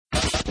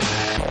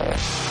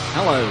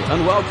Hello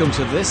and welcome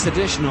to this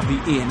edition of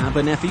the Ian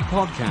Abernethy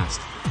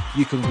podcast.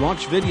 You can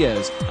watch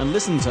videos and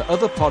listen to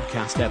other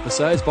podcast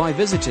episodes by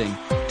visiting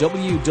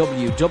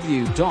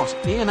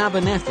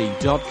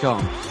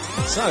www.ianabernethy.com.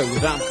 So,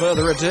 without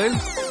further ado,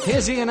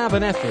 here's Ian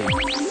Abernethy.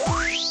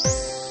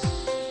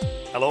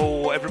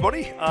 Hello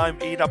everybody, I'm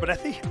Ian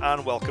Abernethy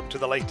and welcome to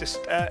the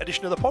latest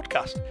edition of the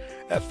podcast.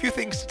 A few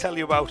things to tell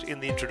you about in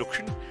the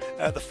introduction,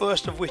 the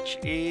first of which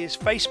is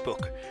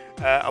Facebook.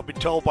 I've been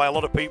told by a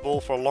lot of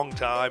people for a long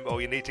time,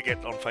 you need to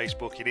get on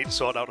Facebook, you need to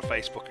sort out a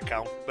Facebook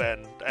account,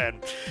 and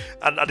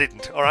I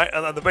didn't, alright?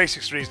 And the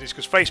basic reason is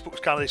because Facebook's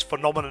kind of this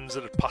phenomenon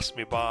that had passed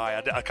me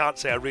by. I can't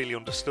say I really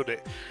understood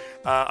it.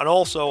 And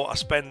also, I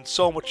spend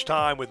so much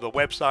time with the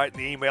website and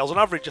the emails. On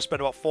average, I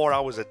spend about 4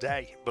 hours a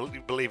day,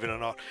 believe it or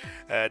not,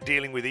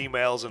 dealing with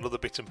emails and other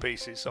bits and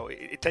pieces. So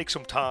it takes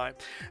some time.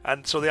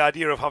 And so the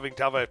idea of having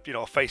to have a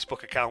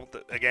Facebook account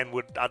that, again,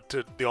 would add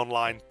to the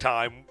online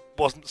time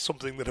wasn't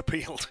something that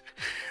appealed.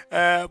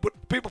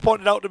 But people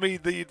pointed out to me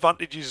the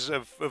advantages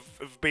of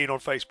being on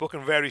Facebook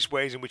and various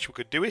ways in which we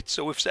could do it.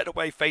 So we've set up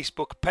a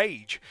Facebook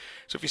page.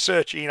 So if you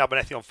search Ian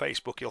Abernethy on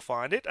Facebook, you'll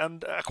find it.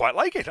 And I quite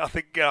like it. I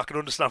think I can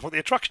understand what the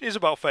attraction is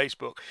about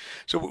Facebook.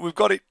 So we've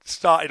got it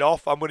started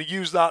off. I'm going to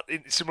use that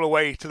in a similar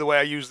way to the way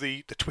I use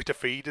the Twitter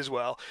feed as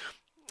well,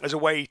 as a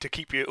way to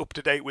keep you up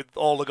to date with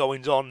all the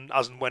goings on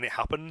as and when it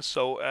happens.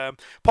 So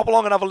pop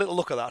along and have a little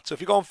look at that. So if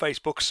you go on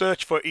Facebook,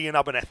 search for Ian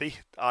Abernethy,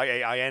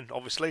 I-A-I-N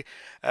obviously,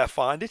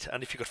 find it.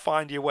 And if you could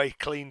find your way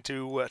clean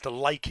to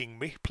liking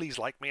me, please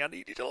like me, I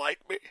need you to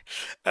like me.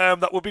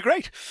 That would be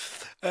great.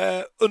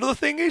 Another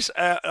thing is,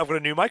 I've got a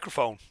new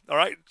microphone,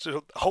 alright?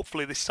 So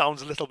hopefully this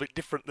sounds a little bit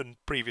different than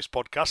previous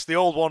podcasts. The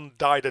old one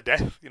died a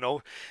death,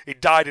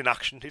 it died in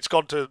action. It's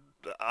gone to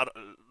the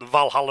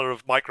Valhalla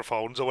of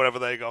microphones or wherever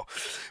they go.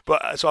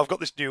 But so I've got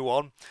this new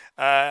one.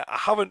 I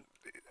haven't.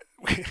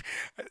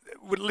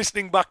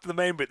 Listening back to the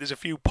main bit, there's a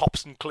few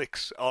pops and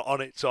clicks on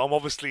it, so I'm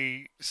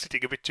obviously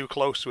sitting a bit too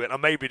close to it. I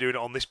may be doing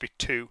it on this bit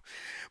too,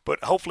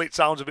 but hopefully it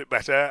sounds a bit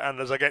better, and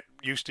as I get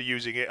used to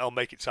using it, I'll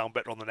make it sound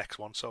better on the next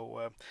one.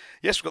 So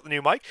yes, we've got the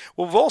new mic.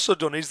 What we've also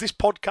done is this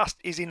podcast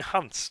is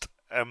enhanced.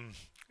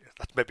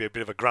 That's maybe a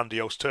bit of a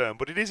grandiose term,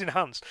 but it is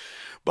enhanced,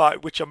 by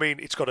which I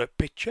mean it's got a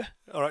picture.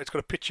 All right, it's got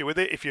a picture with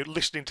it. If you're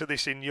listening to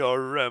this in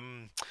your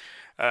on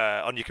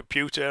your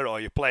computer,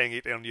 or you're playing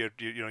it on your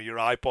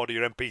iPod or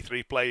your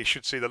MP3 player, you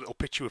should see the little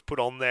picture we've put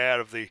on there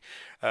of the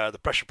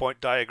pressure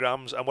point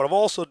diagrams. And what I've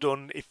also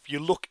done, if you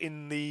look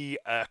in the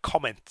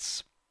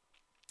comments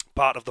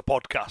part of the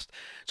podcast,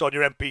 so on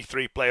your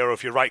MP3 player, or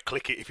if you right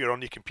click it if you're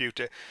on your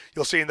computer,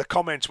 you'll see in the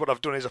comments what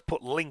I've done is I've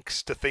put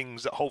links to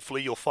things that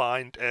hopefully you'll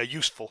find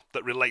useful,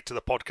 that relate to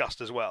the podcast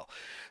as well.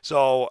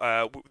 So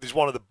there's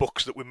one of the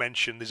books that we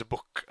mentioned. There's a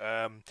book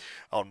on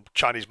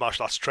Chinese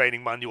martial arts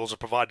training manuals. I've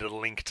provided a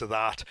link to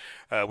that.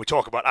 We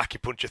talk about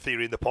acupuncture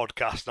theory in the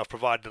podcast, and I've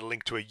provided a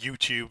link to a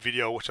YouTube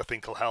video which I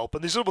think will help,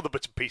 and there's some other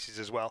bits and pieces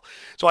as well.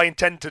 So I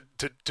intend to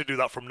do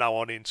that from now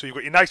on in. So you've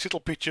got your nice little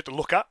picture to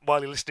look at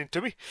while you're listening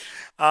to me.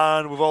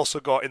 And we've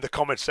also got in the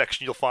comments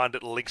section, you'll find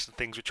little links and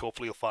things which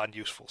hopefully you'll find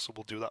useful. So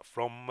we'll do that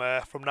from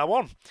now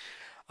on.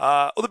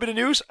 Other bit of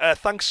news,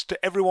 thanks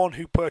to everyone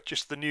who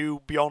purchased the new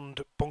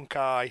Beyond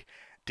Bunkai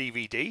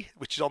DVD,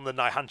 which is on the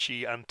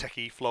Naihanchi and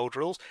Teki flow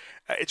drills.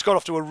 It's got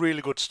off to a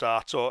really good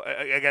start. So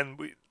again,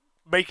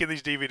 making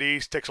these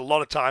DVDs takes a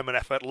lot of time and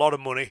effort, a lot of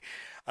money,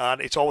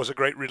 and it's always a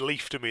great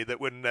relief to me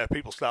that when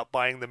people start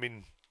buying them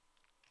in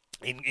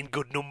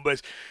good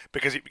numbers,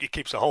 because it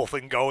keeps the whole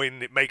thing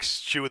going. It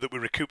makes sure that we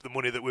recoup the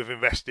money that we've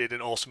invested,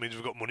 and also means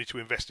we've got money to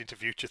invest into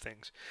future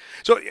things.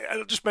 So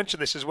I'll just mention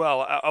this as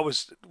well. I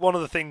was one of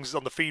the things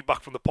on the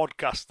feedback from the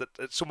podcast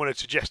that someone had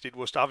suggested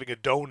was having a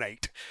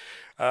donate.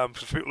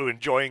 For people who are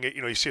enjoying it,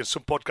 you see on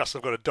some podcasts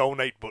they've got a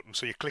donate button,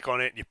 so you click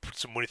on it and you put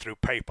some money through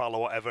PayPal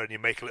or whatever, and you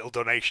make a little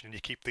donation and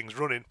you keep things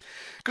running.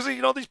 Because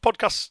these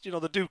podcasts,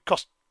 they do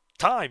cost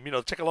time,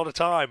 they take a lot of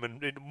time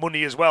and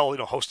money as well,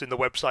 hosting the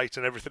website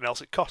and everything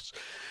else it costs.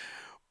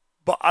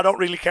 But I don't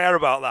really care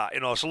about that,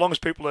 so long as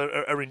people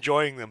are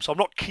enjoying them. So I'm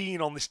not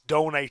keen on this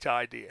donate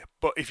idea.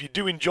 But if you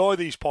do enjoy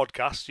these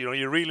podcasts, you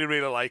really,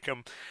 really like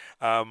them,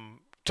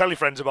 tell your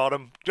friends about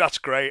them. That's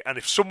great. And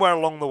if somewhere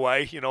along the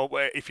way,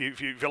 if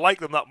you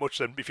like them that much,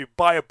 then if you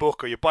buy a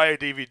book or you buy a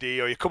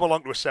DVD or you come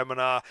along to a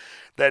seminar,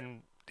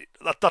 then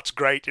that's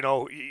great.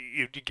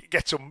 You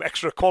get some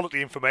extra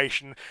quality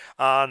information,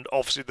 and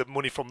obviously the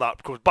money from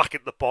that comes back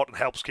into the pot and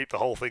helps keep the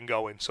whole thing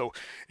going. So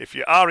if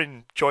you are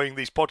enjoying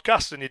these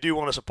podcasts and you do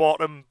want to support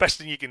them, best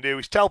thing you can do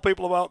is tell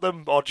people about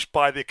them, or just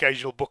buy the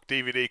occasional book,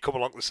 DVD, come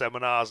along to the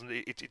seminars, and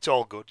it's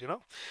all good.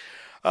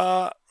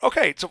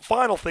 Okay, so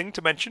final thing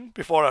to mention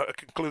before I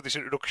conclude this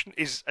introduction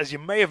is, as you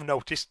may have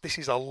noticed, this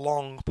is a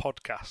long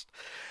podcast.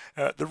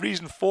 The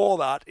reason for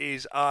that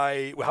is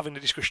we're having a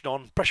discussion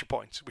on pressure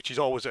points, which is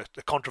always a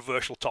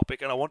controversial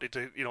topic, and I wanted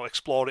to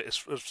explore it as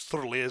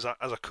thoroughly as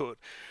I could.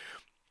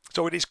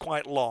 So it is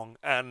quite long,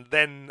 and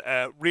then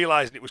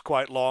realising it was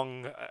quite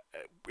long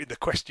in the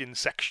questions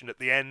section at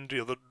the end,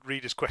 the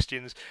readers'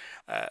 questions,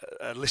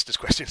 listeners'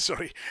 questions,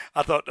 sorry,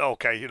 I thought,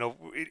 okay,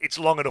 it's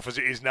long enough as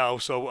it is now,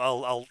 so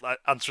I'll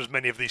answer as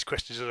many of these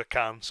questions as I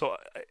can. So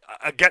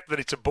I get that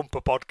it's a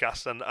bumper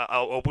podcast, and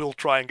I will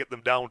try and get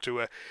them down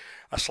to a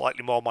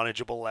slightly more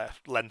manageable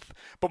length.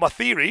 But my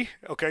theory,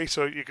 okay,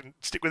 so you can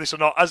stick with this or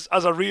not, as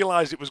I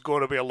realised it was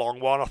going to be a long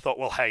one, I thought,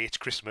 well, hey, it's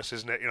Christmas,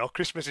 isn't it?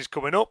 Christmas is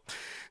coming up,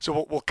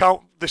 so we'll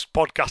count this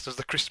podcast as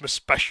the Christmas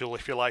special,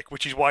 if you like,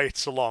 which is why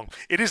it's so long.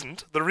 It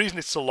isn't. The reason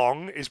it's so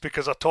long is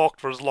because I talked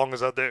for as long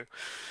as I do.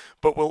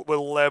 But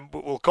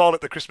we'll call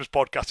it the Christmas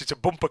podcast. It's a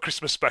bumper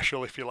Christmas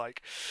special, if you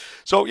like.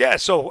 So yeah,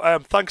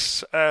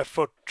 thanks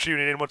for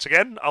tuning in once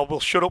again. I will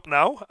shut up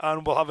now,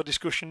 and we'll have a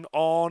discussion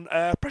on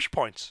pressure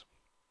points.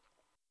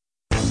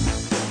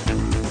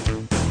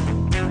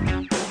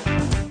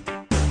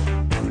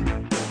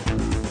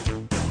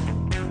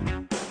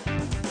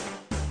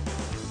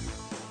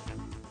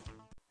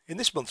 In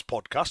this month's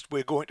podcast,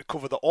 we're going to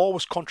cover the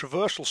always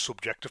controversial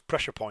subject of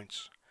pressure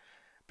points.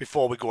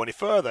 Before we go any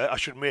further, I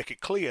should make it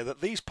clear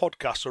that these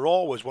podcasts are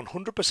always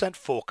 100%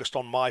 focused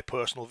on my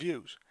personal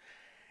views.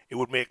 It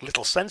would make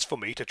little sense for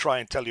me to try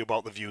and tell you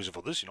about the views of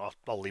others,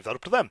 I'll leave that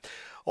up to them,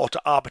 or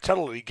to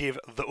arbitrarily give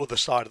the other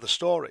side of the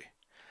story.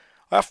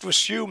 I have to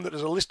assume that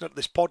as a listener to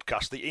this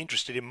podcast that you're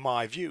interested in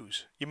my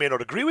views. You may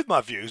not agree with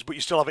my views, but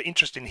you still have an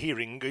interest in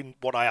hearing in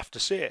what I have to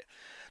say.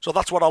 So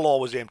that's what I'll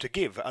always aim to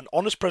give, an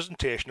honest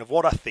presentation of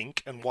what I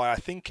think and why I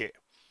think it.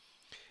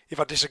 If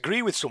I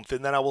disagree with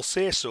something, then I will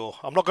say so.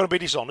 I'm not going to be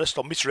dishonest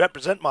or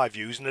misrepresent my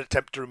views in an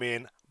attempt to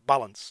remain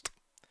balanced.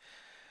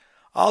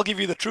 I'll give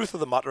you the truth of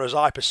the matter as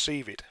I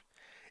perceive it.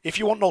 If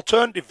you want an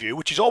alternative view,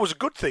 which is always a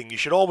good thing, you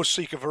should always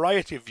seek a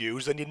variety of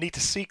views, then you need to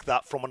seek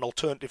that from an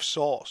alternative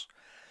source.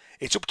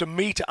 It's up to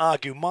me to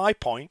argue my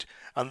point,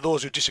 and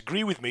those who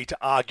disagree with me to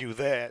argue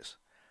theirs.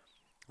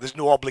 There's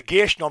no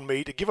obligation on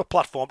me to give a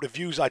platform to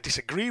views I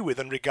disagree with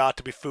and regard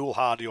to be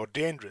foolhardy or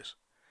dangerous.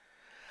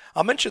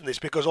 I mention this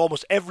because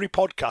almost every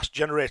podcast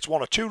generates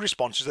one or two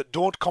responses that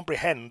don't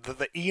comprehend that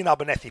the Ian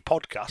Abernethy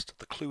podcast,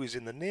 the clue is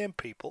in the name,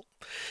 people,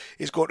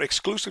 is going to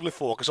exclusively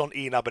focus on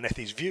Ian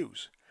Abernethy's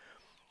views.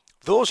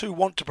 Those who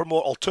want to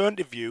promote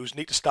alternative views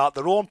need to start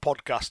their own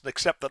podcast and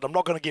accept that I'm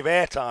not going to give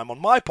airtime on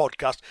my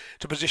podcast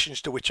to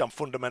positions to which I'm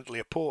fundamentally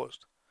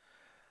opposed.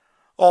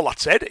 All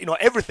that said,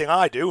 everything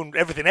I do and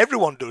everything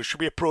everyone does should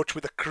be approached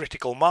with a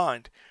critical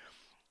mind.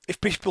 If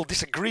people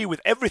disagree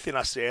with everything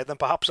I say, then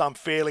perhaps I'm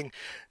failing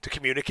to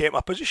communicate my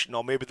position,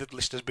 or maybe the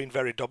listener's been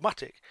very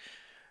dogmatic.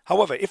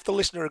 However, if the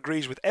listener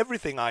agrees with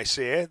everything I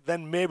say,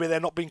 then maybe they're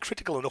not being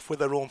critical enough with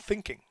their own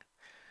thinking.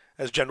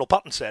 As General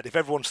Patton said, if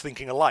everyone's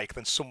thinking alike,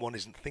 then someone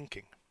isn't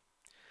thinking.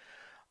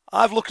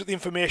 I've looked at the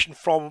information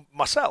from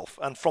myself,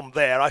 and from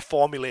there I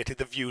formulated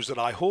the views that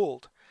I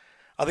hold.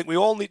 I think we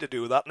all need to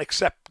do that and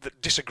accept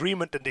that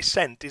disagreement and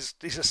dissent is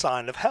a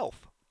sign of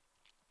health.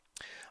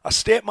 I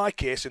state my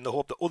case in the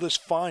hope that others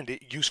find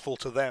it useful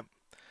to them.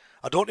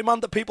 I don't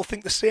demand that people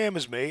think the same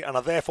as me, and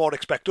I therefore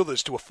expect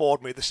others to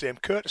afford me the same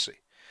courtesy.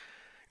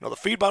 The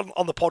feedback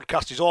on the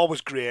podcast is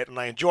always great, and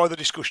I enjoy the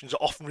discussions that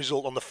often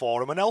result on the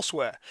forum and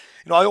elsewhere.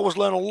 I always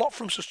learn a lot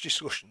from such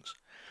discussions.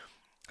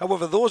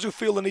 However, those who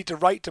feel the need to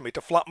write to me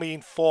to flat me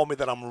inform me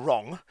that I'm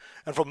wrong,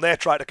 and from there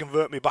try to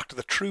convert me back to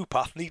the true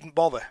path, needn't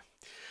bother.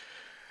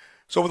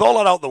 So with all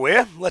that out of the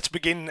way, let's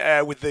begin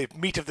with the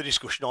meat of the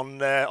discussion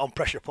on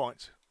pressure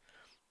points.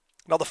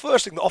 Now, the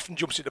first thing that often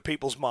jumps into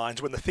people's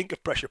minds when they think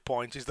of pressure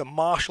points is the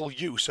martial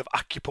use of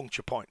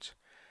acupuncture points.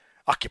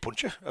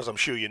 Acupuncture, as I'm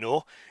sure you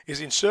know, is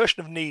the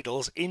insertion of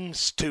needles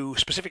into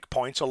specific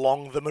points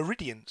along the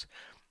meridians.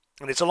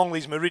 And it's along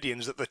these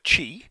meridians that the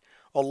chi,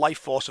 or life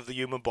force of the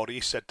human body,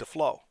 is said to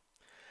flow.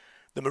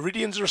 The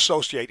meridians are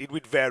associated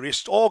with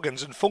various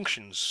organs and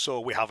functions. So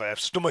we have a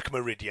stomach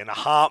meridian, a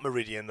heart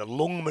meridian, a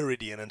lung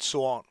meridian, and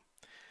so on.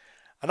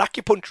 An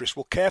acupuncturist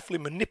will carefully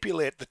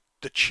manipulate the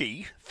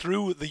chi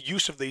through the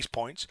use of these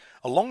points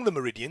along the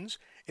meridians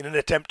in an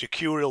attempt to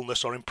cure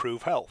illness or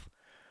improve health.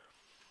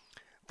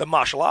 The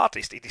martial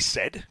artist, it is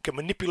said, can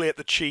manipulate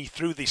the chi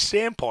through these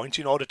same points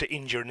in order to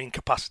injure and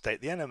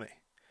incapacitate the enemy.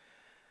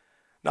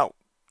 Now,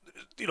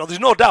 there's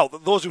no doubt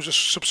that those who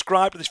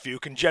subscribe to this view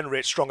can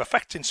generate strong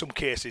effects in some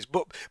cases,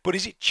 but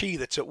is it chi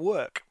that's at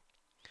work?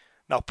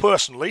 Now,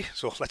 personally,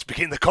 so let's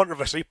begin the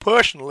controversy,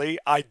 personally,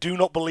 I do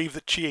not believe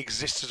that chi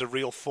exists as a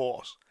real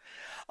force.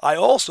 I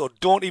also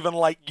don't even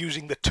like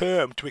using the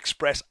term to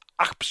express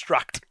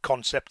abstract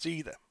concepts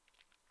either.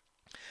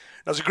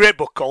 There's a great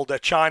book called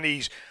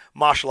Chinese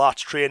Martial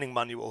Arts Training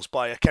Manuals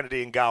by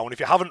Kennedy and Gow, and if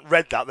you haven't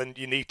read that, then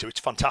you need to. It's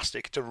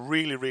fantastic. It's a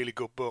really, really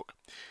good book.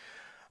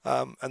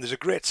 And there's a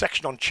great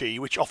section on Qi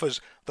which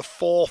offers the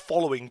 4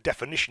 following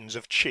definitions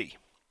of Qi.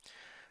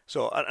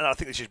 So, and I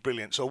think this is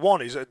brilliant. So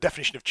one is a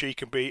definition of Qi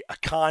can be a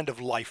kind of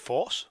life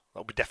force.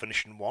 That'll be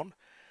definition 1.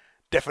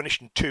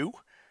 Definition 2,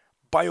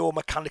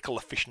 biomechanical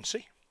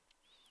efficiency.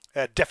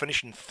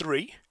 Definition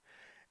 3,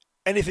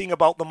 anything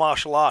about the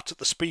martial arts that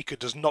the speaker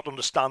does not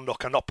understand or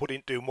cannot put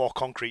into more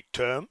concrete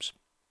terms.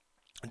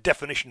 And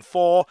definition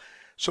 4,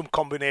 some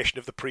combination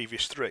of the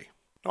previous 3.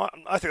 Now,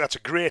 I think that's a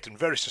great and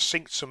very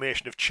succinct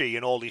summation of qi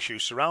and all the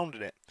issues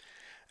surrounding it.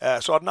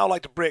 So I'd now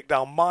like to break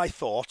down my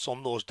thoughts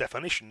on those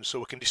definitions so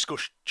we can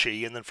discuss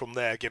qi and then from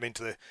there get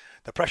into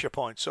the pressure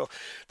points. So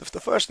the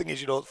first thing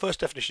is, the first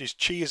definition is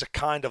qi is a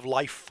kind of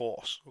life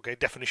force. Okay,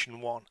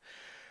 definition 1.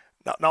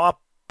 Now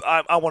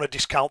I want to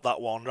discount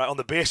that one, right, on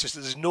the basis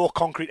that there's no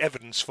concrete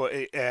evidence for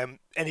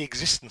any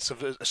existence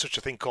of such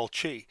a thing called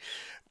qi.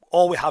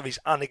 All we have is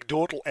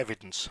anecdotal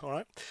evidence, all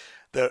right?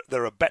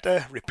 There are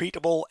better,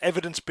 repeatable,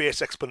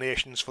 evidence-based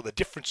explanations for the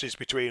differences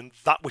between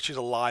that which is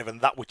alive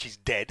and that which is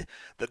dead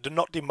that do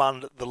not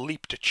demand the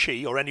leap to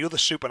qi or any other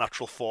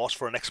supernatural force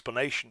for an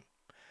explanation.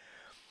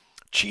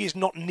 Qi is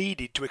not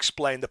needed to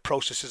explain the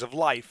processes of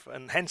life,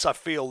 and hence I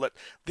feel that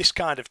this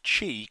kind of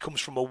qi comes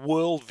from a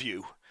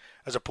worldview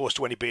as opposed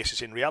to any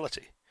basis in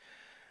reality.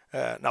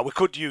 Now, we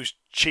could use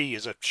qi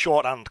as a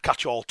shorthand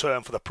catch-all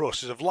term for the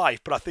process of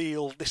life, but I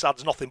feel this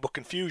adds nothing but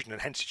confusion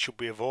and hence it should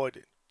be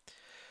avoided.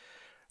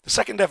 The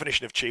second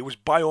definition of qi was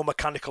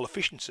biomechanical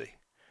efficiency.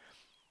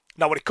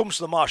 Now, when it comes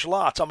to the martial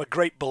arts, I'm a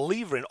great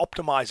believer in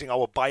optimizing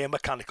our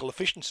biomechanical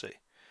efficiency.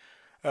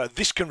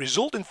 This can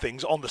result in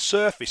things on the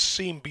surface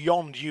seem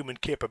beyond human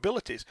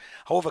capabilities.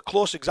 However,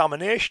 close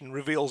examination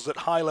reveals that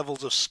high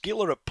levels of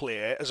skill are at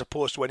play as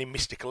opposed to any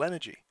mystical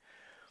energy.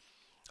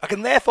 I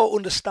can therefore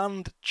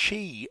understand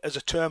qi as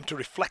a term to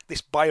reflect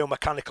this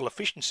biomechanical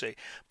efficiency,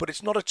 but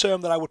it's not a term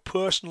that I would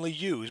personally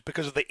use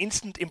because of the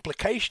instant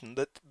implication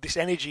that this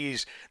energy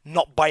is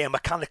not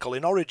biomechanical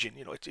in origin.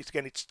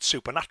 It's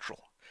supernatural.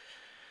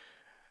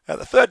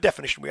 The third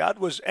definition we had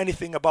was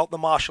anything about the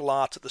martial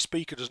arts that the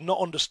speaker does not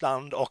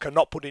understand or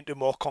cannot put into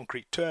more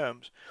concrete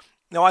terms.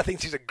 Now, I think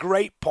this is a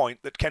great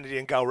point that Kennedy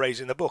and Gao raise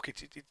in the book,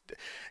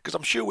 because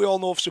I'm sure we all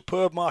know of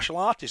superb martial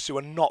artists who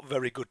are not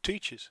very good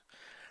teachers.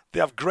 They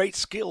have great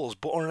skills,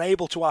 but are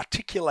unable to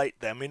articulate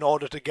them in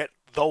order to get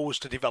those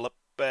to develop,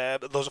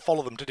 those who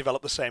follow them to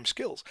develop the same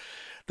skills.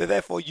 They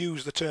therefore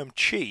use the term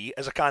qi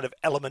as a kind of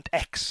element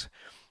X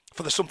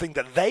for the something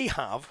that they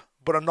have,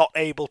 but are not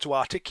able to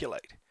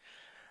articulate.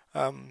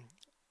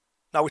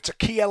 Now, it's a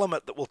key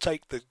element that will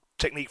take the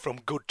technique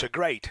from good to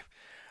great.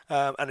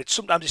 And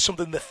sometimes it's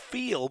something they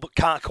feel but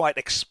can't quite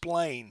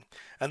explain,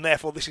 and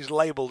therefore this is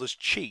labelled as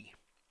qi.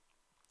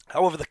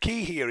 However, the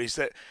key here is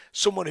that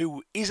someone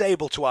who is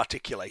able to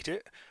articulate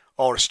it,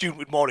 or a student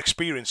with more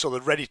experience so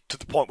they're ready to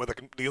the point where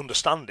they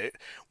understand it,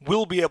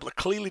 will be able to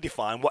clearly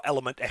define what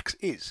element X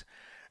is.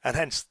 And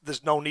hence,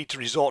 there's no need to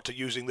resort to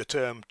using the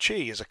term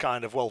qi as a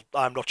kind of, well,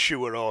 I'm not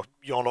sure, or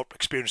you're not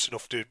experienced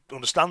enough to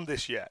understand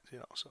this yet.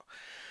 So.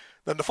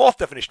 Then the fourth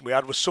definition we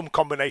had was some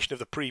combination of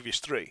the previous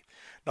 3.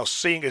 Now,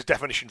 seeing as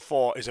definition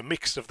 4 is a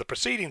mix of the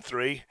preceding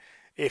 3,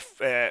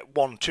 if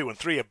 1, 2 and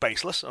 3 are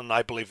baseless, and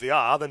I believe they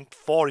are, then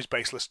 4 is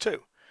baseless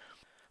too.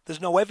 There's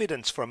no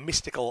evidence for a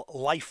mystical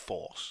life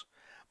force.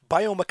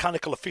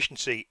 Biomechanical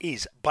efficiency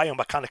is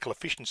biomechanical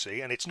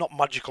efficiency, and it's not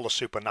magical or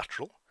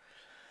supernatural.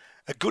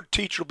 A good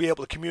teacher will be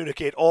able to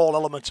communicate all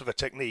elements of a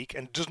technique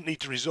and doesn't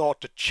need to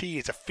resort to qi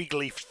as a fig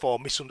leaf for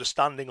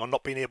misunderstanding or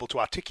not being able to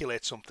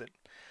articulate something.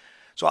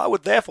 So I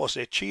would therefore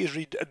say qi is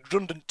a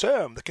redundant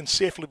term that can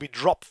safely be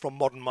dropped from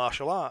modern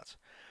martial arts.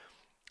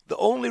 The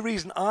only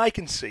reason I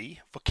can see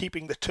for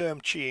keeping the term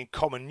qi in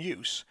common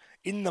use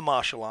in the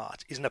martial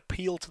art is an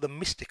appeal to the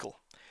mystical,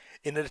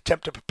 in an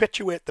attempt to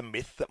perpetuate the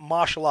myth that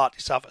martial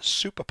artists have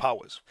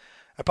superpowers,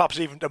 and perhaps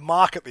even to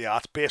market the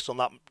arts based on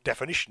that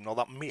definition or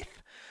that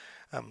myth.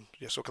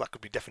 So that could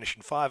be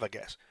definition 5, I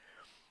guess.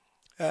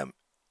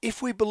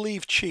 If we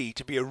believe qi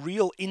to be a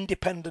real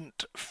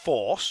independent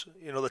force,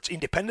 that's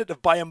independent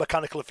of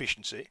biomechanical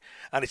efficiency,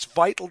 and it's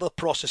vital to the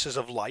processes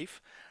of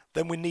life,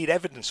 then we need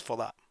evidence for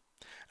that.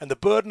 And the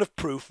burden of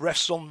proof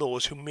rests on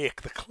those who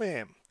make the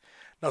claim.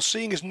 Now,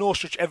 seeing as no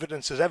such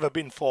evidence has ever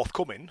been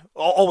forthcoming,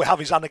 all we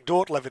have is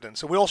anecdotal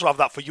evidence, and we also have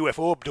that for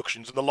UFO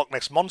abductions and the Loch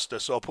Ness Monster,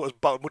 so I put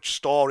as much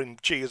store in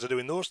qi as I do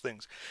in those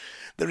things.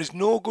 There is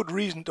no good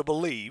reason to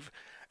believe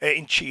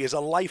in qi as a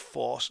life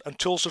force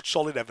until such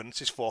solid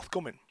evidence is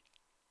forthcoming.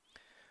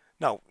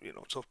 Now,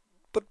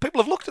 but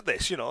people have looked at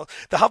this,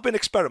 There have been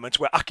experiments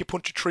where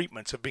acupuncture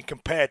treatments have been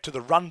compared to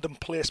the random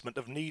placement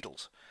of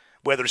needles,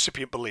 where the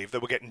recipient believed they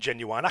were getting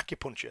genuine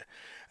acupuncture.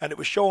 And it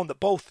was shown that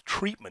both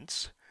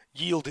treatments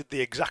yielded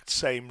the exact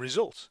same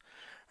results.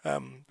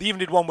 They even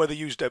did one where they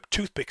used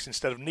toothpicks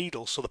instead of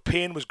needles, so the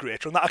pain was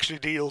greater, and that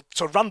actually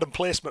so random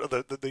placement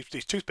of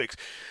these toothpicks,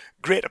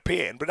 greater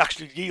pain, but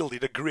actually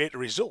yielded a greater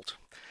result.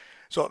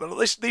 So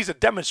these are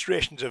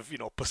demonstrations of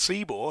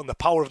placebo and the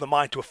power of the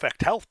mind to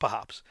affect health,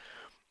 perhaps.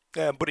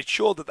 But it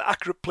showed that the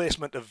accurate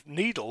placement of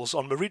needles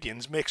on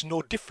meridians makes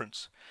no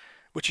difference,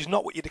 which is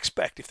not what you'd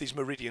expect if these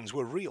meridians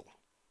were real.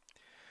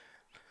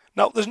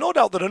 Now, there's no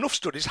doubt that enough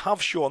studies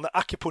have shown that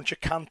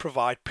acupuncture can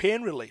provide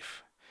pain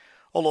relief,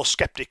 although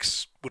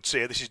skeptics would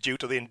say this is due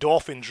to the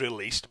endorphins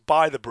released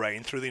by the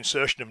brain through the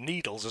insertion of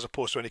needles as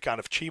opposed to any kind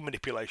of qi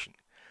manipulation.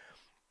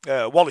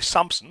 Wallace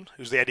Sampson,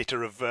 who's the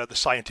editor of the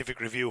Scientific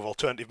Review of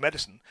Alternative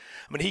Medicine,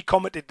 he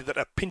commented that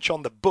a pinch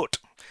on the butt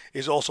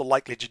is also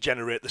likely to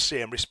generate the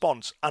same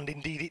response, and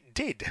indeed it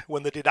did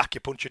when they did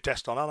acupuncture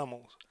tests on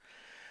animals.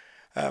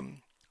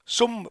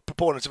 Some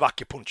proponents of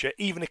acupuncture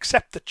even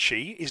accept that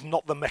qi is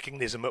not the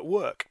mechanism at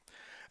work.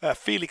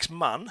 Felix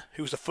Mann,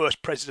 who was the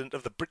first president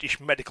of the British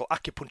Medical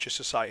Acupuncture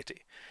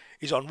Society,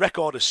 is on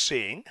record as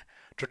saying,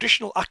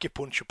 "Traditional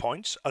acupuncture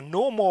points are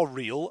no more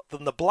real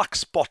than the black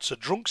spots a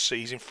drunk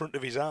sees in front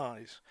of his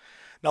eyes."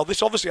 Now,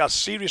 this obviously has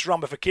serious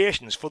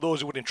ramifications for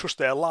those who would entrust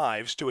their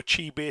lives to a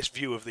qi-based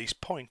view of these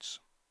points.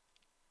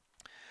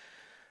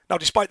 Now,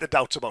 despite the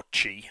doubts about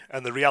qi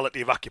and the reality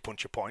of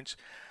acupuncture points,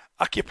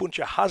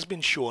 acupuncture has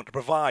been shown to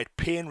provide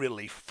pain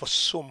relief for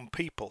some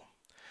people.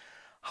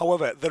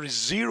 However, there is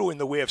zero in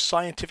the way of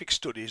scientific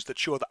studies that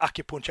show that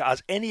acupuncture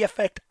has any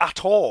effect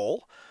at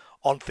all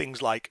on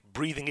things like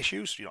breathing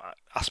issues,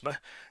 asthma,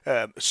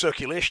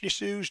 circulation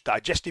issues,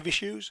 digestive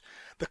issues.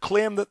 The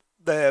claim that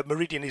the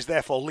meridian is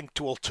therefore linked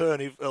to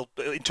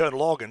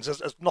internal organs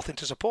has nothing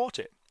to support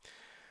it.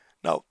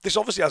 Now, this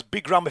obviously has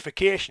big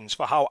ramifications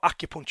for how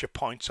acupuncture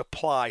points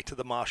apply to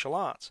the martial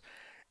arts.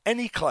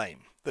 Any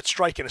claim that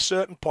striking a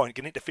certain point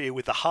can interfere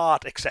with the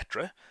heart,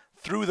 etc.,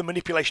 through the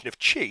manipulation of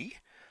qi,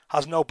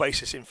 has no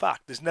basis in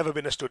fact. There's never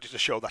been a study to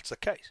show that's the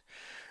case.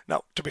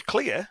 Now, to be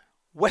clear,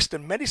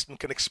 Western medicine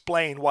can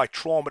explain why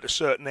trauma to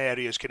certain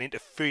areas can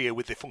interfere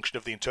with the function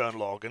of the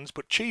internal organs,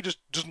 but qi just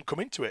doesn't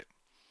come into it.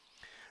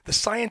 The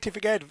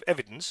scientific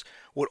evidence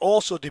would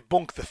also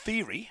debunk the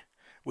theory,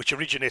 which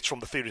originates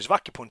from the theories of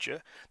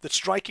acupuncture, that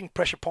striking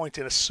pressure points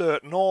in a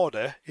certain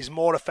order is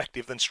more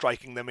effective than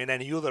striking them in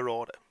any other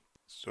order.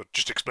 So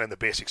just to explain the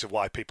basics of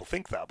why people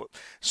think that, but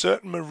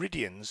certain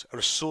meridians are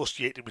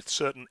associated with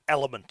certain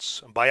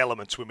elements, and by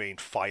elements we mean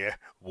fire,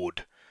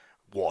 wood,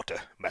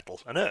 water,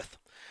 metal and earth.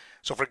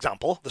 So for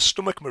example, the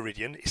stomach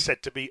meridian is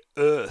said to be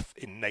earth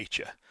in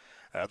nature,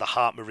 the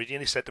heart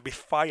meridian is said to be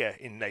fire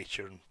in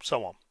nature, and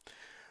so on.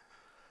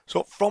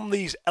 So from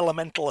these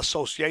elemental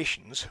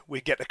associations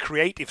we get a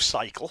creative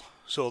cycle,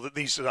 so that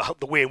these are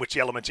the way in which the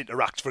elements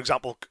interact. For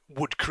example,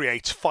 wood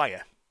creates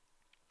fire.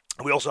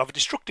 We also have a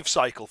destructive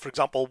cycle. For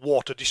example,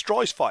 water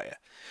destroys fire.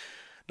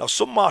 Now,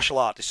 some martial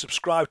artists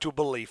subscribe to a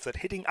belief that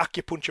hitting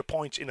acupuncture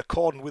points in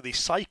accordance with these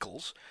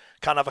cycles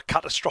can have a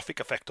catastrophic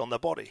effect on their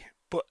body.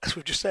 But as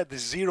we've just said,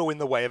 there's zero in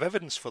the way of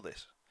evidence for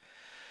this.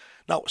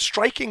 Now,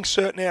 striking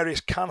certain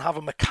areas can have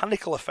a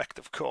mechanical effect,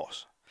 of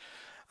course,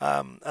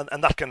 and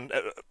that can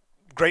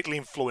greatly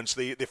influence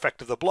the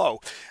effect of the blow.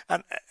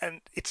 And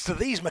it's to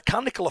these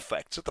mechanical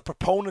effects that the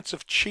proponents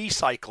of qi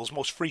cycles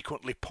most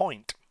frequently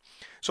point.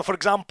 So for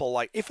example,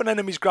 like if an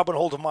enemy's grabbing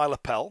hold of my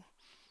lapel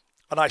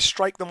and I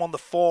strike them on the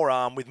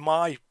forearm with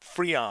my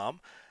free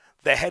arm,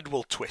 their head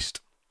will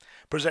twist,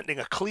 presenting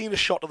a cleaner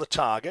shot of the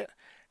target,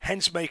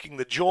 hence making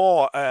the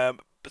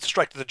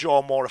strike to the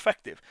jaw more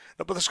effective.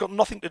 But this has got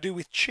nothing to do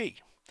with qi.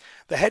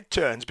 The head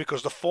turns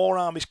because the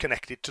forearm is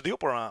connected to the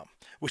upper arm,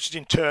 which is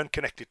in turn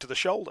connected to the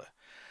shoulder.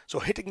 So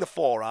hitting the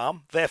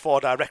forearm therefore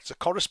directs the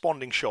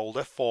corresponding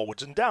shoulder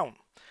forwards and down.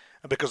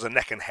 And because the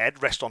neck and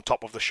head rest on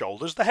top of the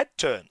shoulders, the head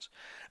turns.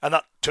 And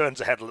that turns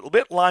the head a little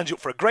bit, lines you up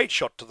for a great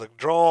shot to the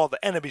jaw,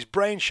 the enemy's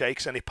brain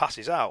shakes and he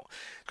passes out.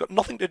 It's got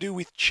nothing to do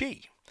with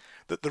qi.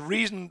 That the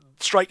reason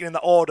striking in that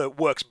order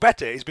works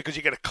better is because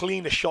you get a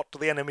cleaner shot to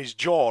the enemy's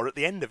jaw at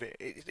the end of it.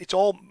 It's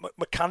all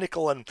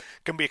mechanical and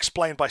can be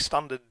explained by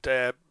standard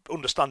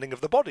understanding of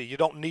the body. You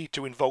don't need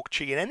to invoke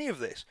qi in any of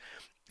this.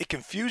 It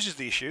confuses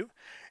the issue.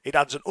 It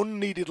adds an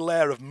unneeded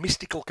layer of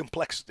mystical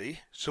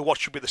complexity to what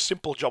should be the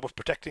simple job of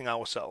protecting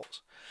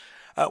ourselves.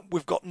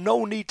 We've got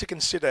no need to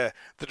consider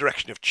the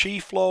direction of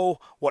qi flow,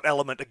 what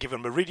element a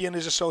given meridian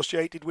is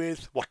associated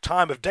with, what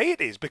time of day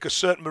it is, because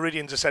certain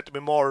meridians are said to be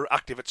more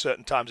active at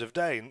certain times of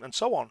day, and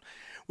so on.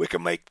 We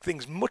can make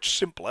things much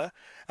simpler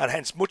and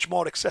hence much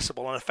more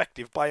accessible and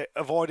effective by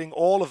avoiding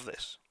all of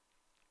this.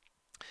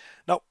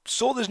 Now,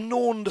 so there's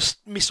no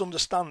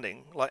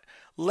misunderstanding,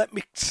 let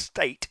me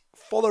state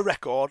for the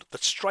record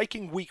that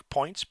striking weak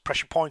points,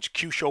 pressure points,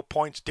 Kyusho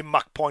points,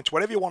 Dimmak points,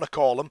 whatever you want to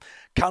call them,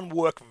 can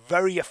work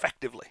very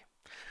effectively.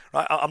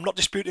 Right? I'm not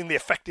disputing the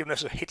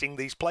effectiveness of hitting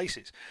these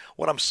places.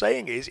 What I'm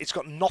saying is it's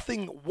got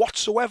nothing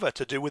whatsoever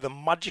to do with a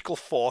magical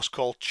force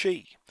called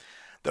qi.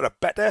 There are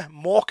better,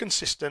 more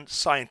consistent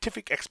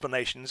scientific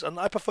explanations, and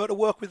I prefer to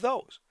work with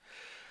those.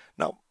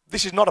 Now,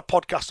 this is not a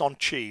podcast on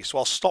qi, so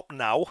I'll stop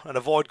now and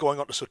avoid going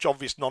on to such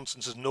obvious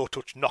nonsense as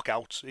no-touch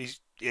knockouts.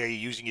 You're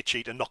using your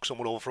qi to knock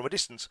someone over from a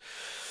distance.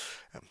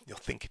 You'll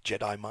think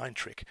Jedi mind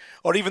trick.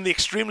 Or even the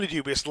extremely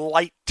dubious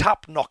light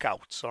tap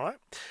knockouts, all right?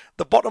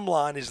 The bottom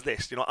line is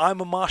this, I'm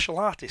a martial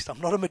artist,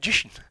 I'm not a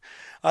magician.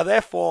 I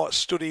therefore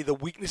study the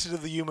weaknesses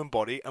of the human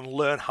body and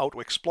learn how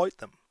to exploit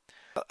them.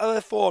 I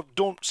therefore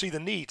don't see the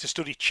need to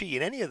study qi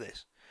in any of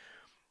this.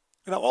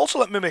 Now, also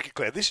let me make it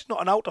clear, this is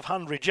not an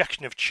out-of-hand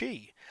rejection of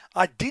qi.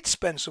 I did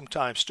spend some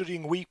time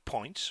studying weak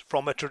points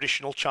from a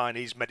traditional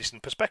Chinese medicine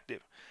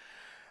perspective.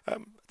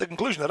 The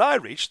conclusion that I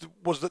reached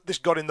was that this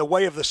got in the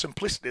way of the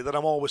simplicity that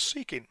I'm always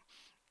seeking.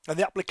 and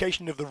the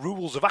application of the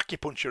rules of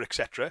acupuncture,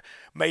 etc.,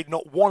 made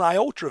not one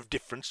iota of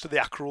difference to the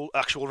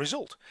actual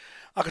result.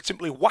 I could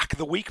simply whack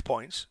the weak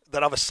points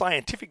that have a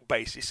scientific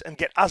basis and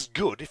get as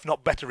good, if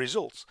not better,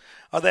 results.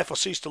 I therefore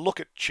ceased to look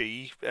at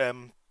Qi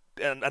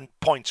and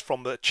points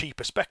from the Qi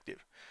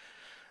perspective.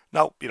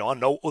 Now, I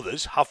know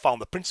others have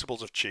found the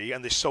principles of Qi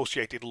and the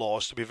associated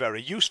laws to be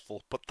very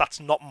useful, but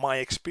that's not my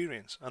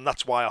experience, and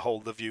that's why I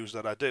hold the views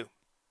that I do.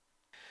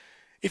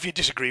 If you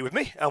disagree with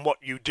me and what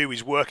you do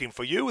is working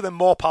for you, then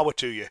more power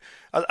to you.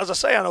 As I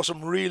say, I know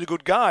some really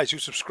good guys who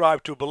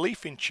subscribe to a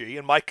belief in Qi,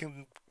 and my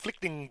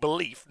conflicting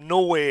belief no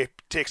way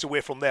takes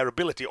away from their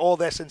ability or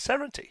their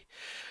sincerity.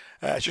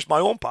 It's just my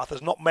own path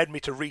has not led me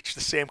to reach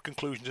the same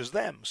conclusions as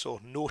them,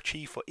 so no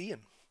Qi for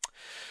Ian.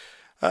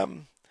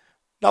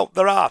 Now,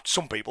 there are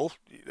some people,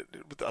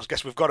 I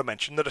guess we've got to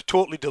mention, that are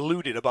totally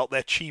deluded about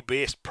their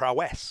Qi-based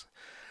prowess.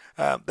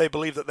 They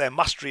believe that their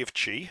mastery of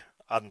Qi,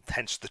 and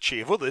hence the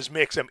Qi of others,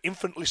 makes them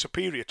infinitely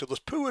superior to those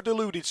poor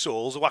deluded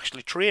souls who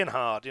actually train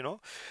hard,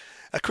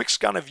 A quick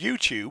scan of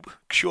YouTube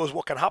shows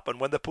what can happen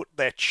when they put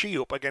their Qi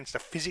up against a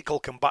physical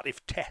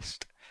combative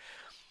test.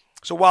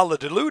 So while they're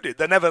deluded,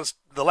 they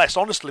nevertheless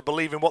honestly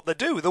believe in what they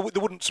do. They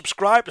wouldn't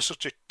subscribe to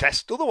such a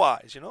test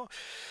otherwise,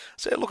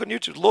 Say, look on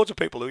YouTube, loads of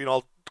people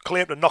who,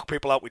 claim to knock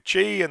people out with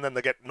Qi, and then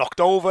they get knocked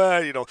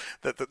over,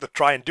 they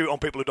try and do it on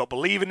people who don't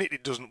believe in it,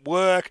 it doesn't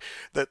work,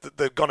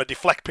 they're going to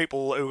deflect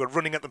people who are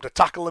running at them to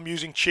tackle them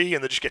using Qi,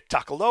 and they just get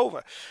tackled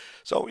over.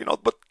 So,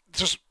 but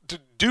just to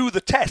do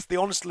the test, they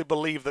honestly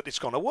believe that it's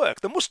going to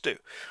work. They must do.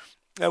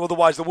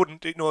 Otherwise, they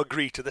wouldn't,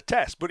 agree to the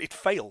test, but it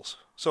fails.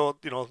 So,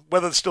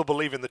 whether they still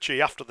believe in the Qi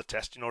after the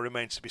test,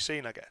 remains to be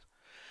seen, I guess.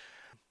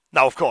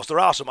 Now, of course, there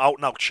are some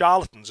out-and-out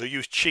charlatans who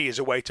use Qi as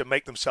a way to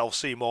make themselves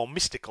seem more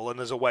mystical and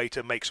as a way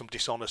to make some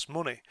dishonest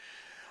money.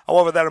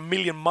 However, they're a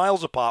million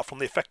miles apart from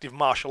the effective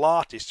martial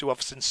artists who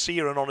have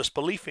sincere and honest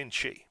belief in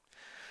Qi.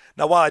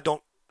 Now, while I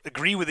don't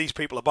agree with these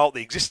people about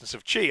the existence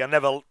of Qi, I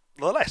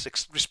nevertheless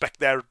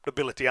respect their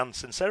ability and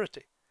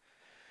sincerity.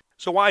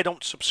 So I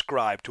don't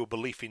subscribe to a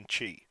belief in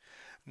Qi,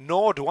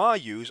 nor do I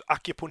use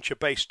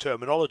acupuncture-based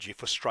terminology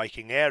for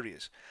striking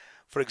areas.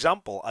 For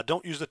example, I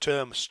don't use the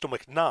term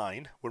stomach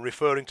 9 when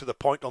referring to the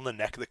point on the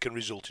neck that can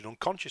result in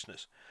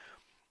unconsciousness.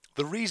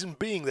 The reason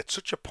being that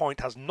such a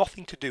point has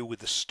nothing to do with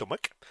the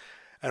stomach,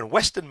 and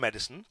Western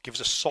medicine gives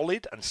a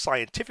solid and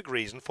scientific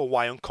reason for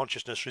why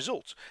unconsciousness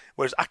results,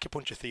 whereas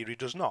acupuncture theory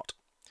does not.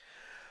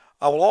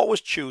 I will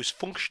always choose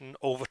function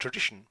over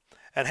tradition,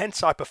 and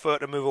hence I prefer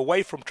to move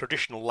away from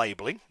traditional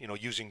labelling,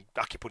 using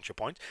acupuncture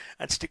points,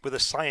 and stick with a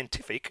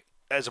scientific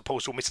as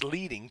opposed to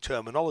misleading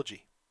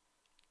terminology.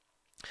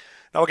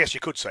 Now, I guess you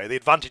could say the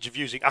advantage of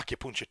using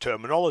acupuncture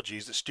terminology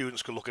is that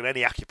students can look at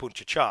any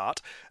acupuncture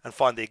chart and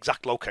find the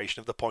exact location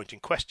of the point in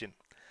question.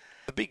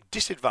 The big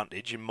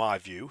disadvantage, in my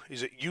view,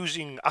 is that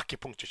using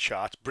acupuncture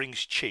charts brings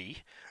Qi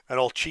and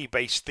all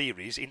Qi-based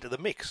theories into the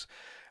mix,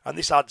 and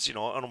this adds,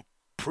 an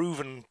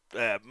unproven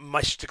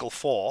mystical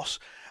force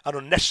and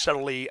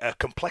unnecessarily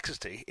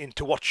complexity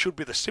into what should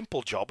be the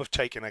simple job of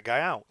taking a guy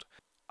out.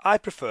 I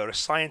prefer a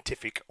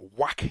scientific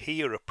whack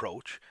here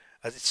approach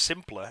as it's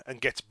simpler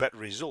and gets better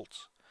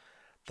results.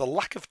 The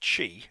lack of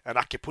Qi and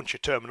acupuncture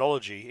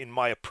terminology in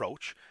my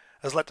approach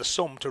has led to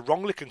some to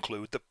wrongly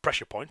conclude that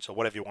pressure points, or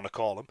whatever you want to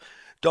call them,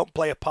 don't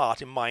play a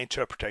part in my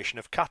interpretation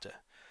of kata.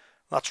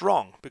 That's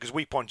wrong, because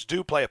weak points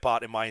do play a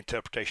part in my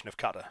interpretation of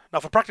kata. Now,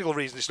 for practical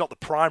reasons, it's not the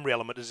primary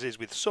element as it is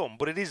with some,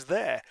 but it is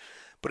there,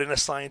 but in a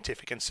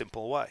scientific and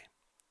simple way.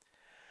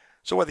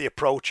 So whether you're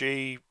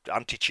pro-Qi,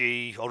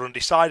 anti-Qi, or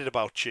undecided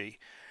about Qi,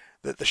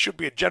 that there should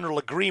be a general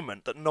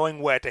agreement that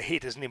knowing where to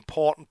hit is an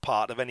important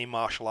part of any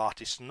martial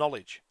artist's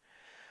knowledge.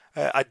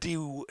 I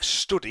do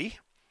study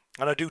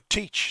and I do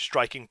teach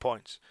striking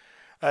points,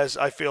 as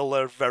I feel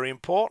they're very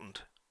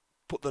important,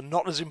 but they're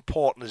not as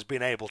important as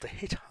being able to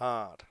hit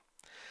hard.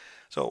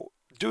 So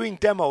doing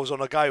demos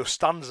on a guy who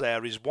stands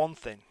there is one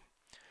thing.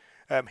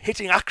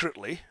 Hitting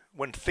accurately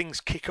when things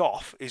kick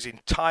off is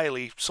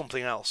entirely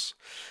something else.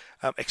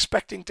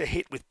 Expecting to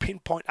hit with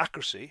pinpoint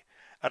accuracy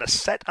at a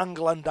set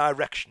angle and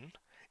direction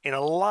in a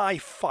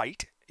live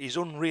fight is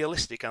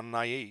unrealistic and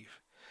naive.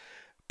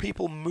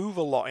 People move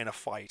a lot in a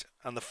fight,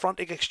 and the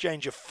frantic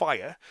exchange of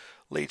fire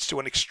leads to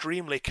an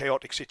extremely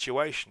chaotic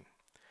situation.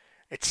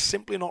 It's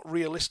simply not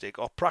realistic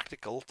or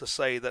practical to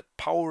say that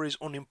power is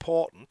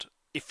unimportant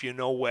if you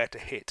know where to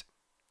hit.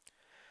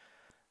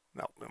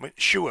 Now,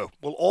 sure,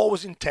 we'll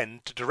always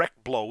intend to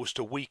direct blows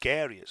to weak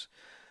areas,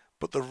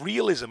 but the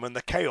realism and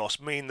the chaos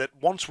mean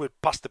that once we're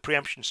past the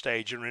preemption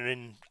stage and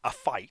in a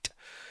fight,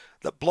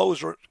 that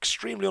blows are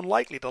extremely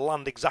unlikely to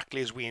land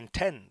exactly as we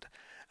intend,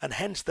 and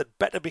hence they'd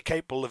better be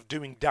capable of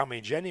doing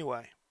damage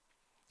anyway.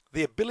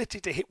 The ability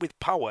to hit with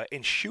power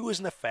ensures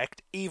an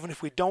effect even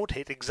if we don't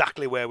hit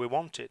exactly where we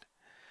want it.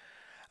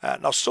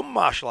 Now, some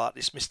martial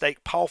artists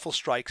mistake powerful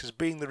strikes as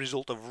being the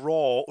result of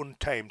raw,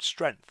 untamed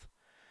strength.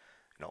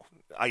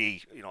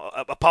 I.e.,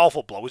 a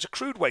powerful blow is a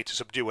crude way to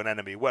subdue an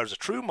enemy, whereas a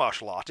true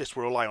martial artist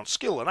will rely on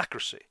skill and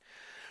accuracy.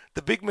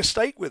 The big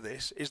mistake with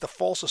this is the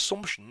false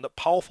assumption that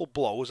powerful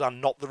blows are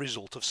not the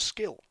result of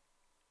skill.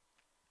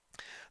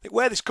 I think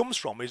where this comes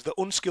from is that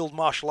unskilled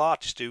martial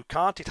artists who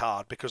can't hit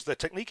hard because their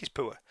technique is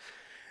poor.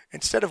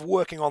 Instead of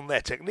working on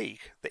their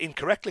technique, they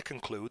incorrectly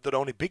conclude that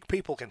only big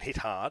people can hit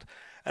hard,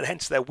 and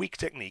hence their weak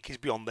technique is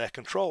beyond their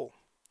control.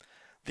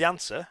 The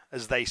answer,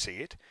 as they see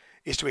it,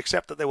 is to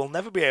accept that they will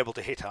never be able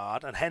to hit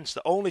hard, and hence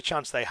the only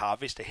chance they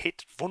have is to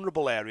hit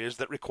vulnerable areas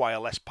that require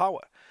less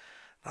power.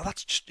 Now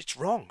it's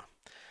wrong.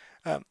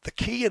 The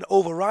key and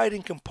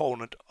overriding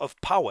component of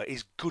power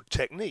is good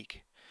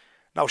technique.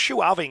 Now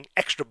sure, having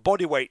extra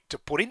body weight to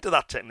put into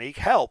that technique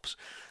helps,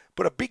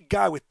 but a big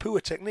guy with poor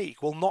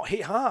technique will not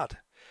hit hard.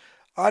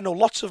 I know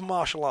lots of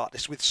martial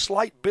artists with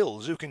slight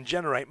builds who can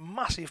generate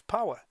massive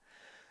power.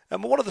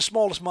 And one of the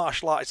smallest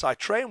martial artists I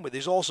train with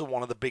is also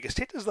one of the biggest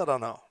hitters that I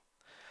know.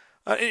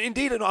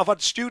 Indeed, I've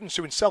had students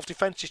who in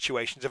self-defense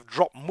situations have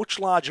dropped much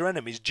larger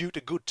enemies due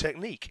to good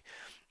technique.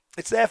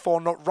 It's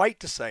therefore not right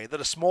to say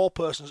that a small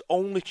person's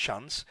only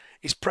chance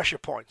is pressure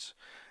points,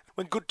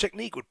 when good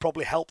technique would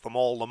probably help them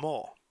all the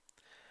more.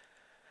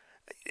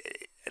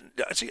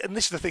 And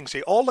this is the thing,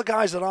 see, all the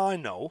guys that I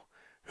know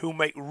who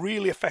make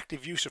really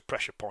effective use of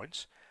pressure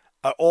points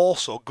are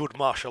also good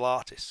martial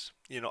artists.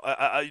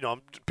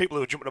 People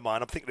who jump to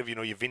mind, I'm thinking of,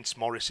 your Vince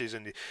Morrises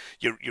and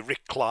your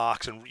Rick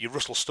Clarks and your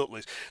Russell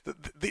Stutleys.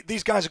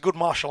 These guys are good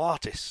martial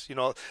artists.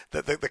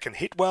 They can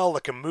hit well, they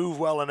can move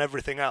well, and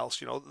everything else.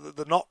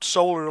 They're not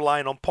solely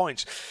relying on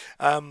points.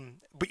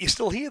 But you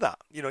still hear that.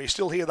 You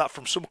still hear that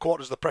from some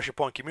quarters of the pressure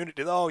point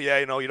community. Oh yeah,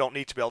 you don't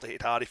need to be able to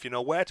hit hard if you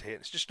know where to hit.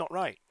 It's just not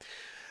right.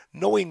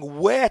 Knowing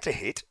where to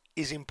hit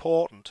is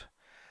important,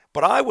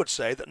 but I would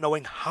say that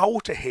knowing how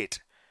to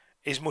hit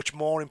is much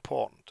more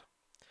important.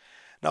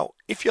 Now,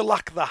 if you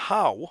lack the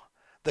how,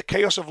 the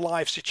chaos of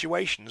live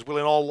situations will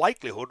in all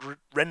likelihood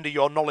render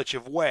your knowledge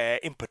of where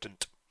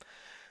impotent.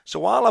 So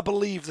while I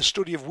believe the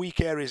study of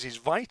weak areas is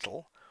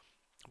vital,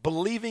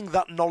 believing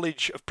that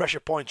knowledge of pressure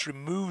points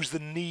removes the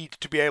need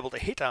to be able to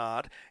hit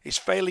hard is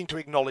failing to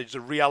acknowledge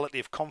the reality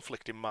of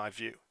conflict in my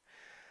view.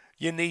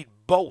 You need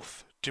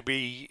both to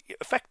be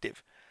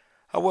effective.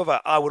 However,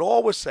 I would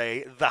always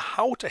say the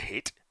how to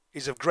hit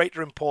is of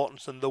greater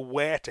importance than the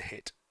where to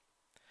hit.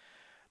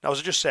 Now, as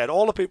I just said,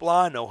 all the people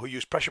I know who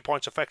use pressure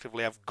points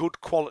effectively have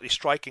good quality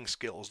striking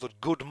skills. They're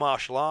good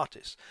martial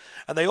artists.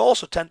 And they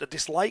also tend to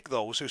dislike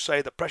those who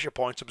say that pressure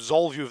points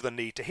absolve you of the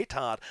need to hit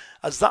hard,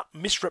 as that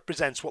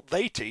misrepresents what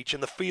they teach in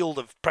the field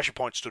of pressure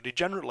point study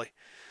generally.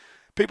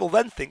 People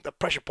then think that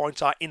pressure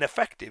points are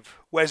ineffective,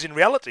 whereas in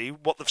reality,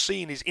 what they've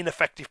seen is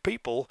ineffective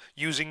people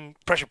using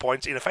pressure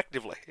points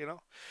ineffectively,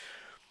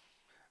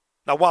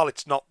 Now, while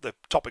it's not the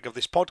topic of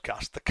this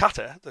podcast, the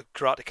kata, the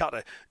karate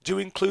kata, do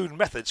include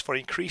methods for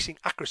increasing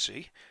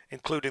accuracy,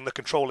 including the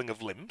controlling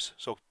of limbs,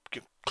 so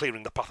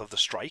clearing the path of the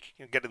strike,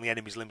 getting the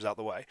enemy's limbs out of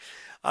the way,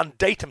 and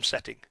datum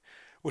setting,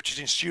 which is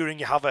ensuring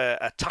you have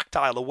a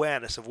tactile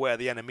awareness of where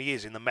the enemy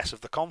is in the mess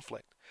of the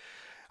conflict.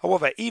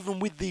 However, even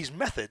with these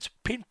methods,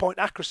 pinpoint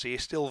accuracy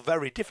is still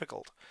very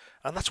difficult,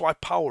 and that's why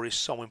power is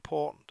so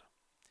important.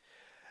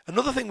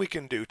 Another thing we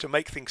can do to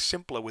make things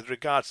simpler with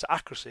regards to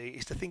accuracy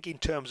is to think in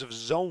terms of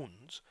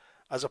zones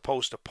as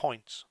opposed to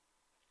points.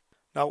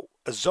 Now,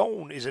 a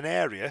zone is an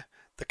area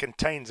that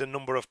contains a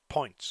number of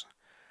points.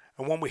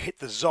 And when we hit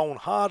the zone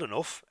hard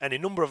enough, any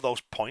number of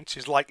those points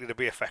is likely to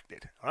be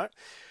affected. All right?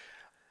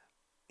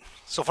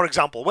 So, for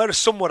example, whereas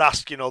some would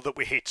ask, that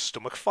we hit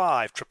stomach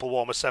 5, triple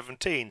warmer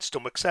 17,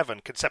 stomach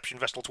 7, conception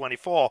vessel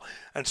 24,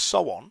 and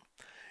so on,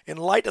 in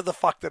light of the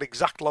fact that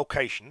exact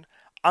location,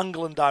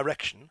 angle and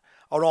direction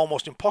are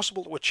almost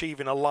impossible to achieve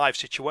in a live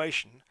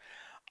situation,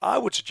 I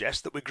would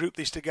suggest that we group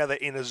these together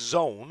in a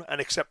zone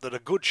and accept that a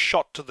good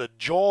shot to the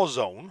jaw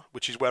zone,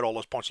 which is where all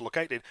those points are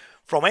located,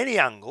 from any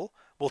angle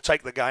will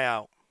take the guy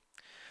out.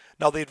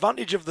 Now, the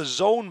advantage of the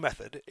zone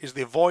method is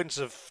the avoidance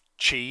of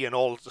chi and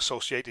all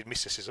associated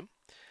mysticism,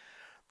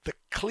 the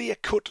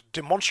clear-cut,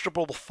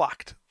 demonstrable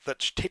fact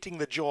that hitting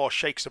the jaw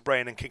shakes the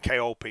brain and can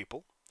KO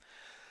people.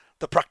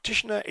 The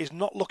practitioner is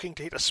not looking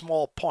to hit a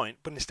small point,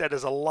 but instead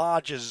has a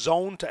larger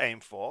zone to aim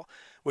for,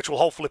 which will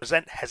hopefully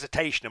present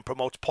hesitation and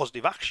promotes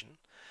positive action.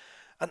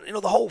 And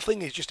the whole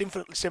thing is just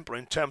infinitely simpler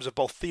in terms of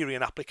both theory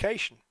and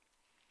application.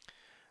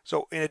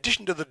 So in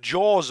addition to the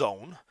jaw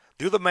zone,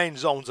 the other main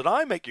zones that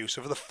I make use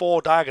of are the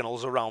 4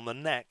 diagonals around the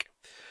neck.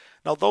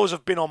 Now, those who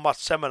have been on my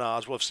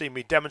seminars will have seen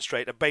me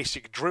demonstrate a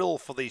basic drill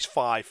for these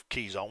 5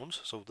 key zones,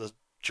 so the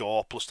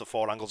jaw plus the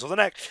 4 angles of the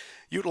neck,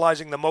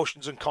 utilising the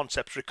motions and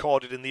concepts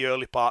recorded in the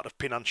early part of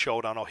Pinnan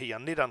Shodan or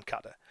Heian Nidan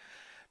Kata.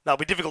 Now, it'll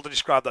be difficult to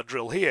describe that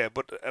drill here,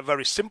 but a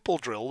very simple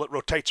drill that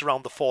rotates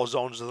around the 4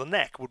 zones of the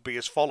neck would be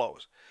as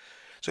follows.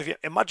 So if you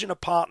imagine a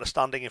partner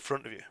standing in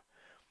front of you,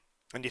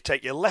 and you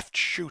take your left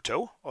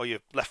shuto, or your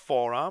left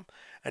forearm,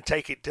 and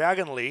take it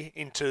diagonally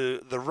into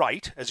the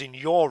right, as in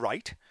your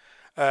right,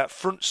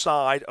 front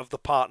side of the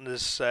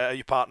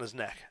your partner's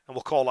neck, and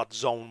we'll call that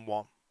zone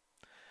 1.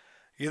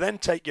 You then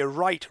take your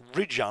right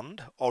ridge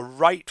hand, or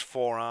right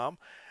forearm,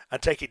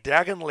 and take it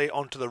diagonally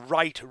onto the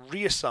right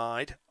rear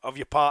side of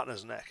your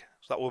partner's neck.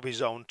 So that will be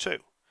zone 2.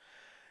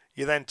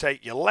 You then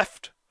take your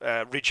left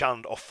ridge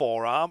hand or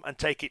forearm and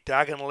take it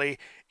diagonally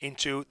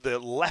into the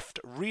left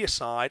rear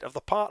side of the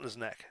partner's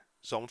neck,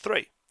 zone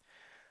 3.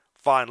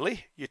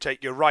 Finally, you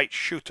take your right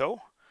shuto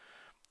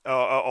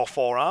or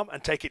forearm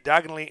and take it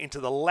diagonally into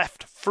the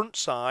left front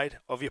side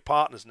of your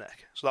partner's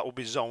neck. So that will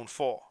be zone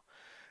 4.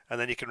 And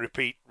then you can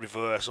repeat,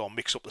 reverse, or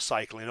mix up the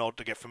cycle in order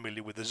to get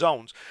familiar with the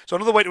zones. So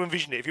another way to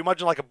envision it, if you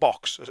imagine like a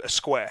box, a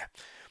square,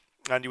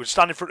 and you would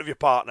stand in front of your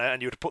partner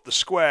and you would put the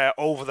square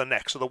over the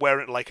neck so they're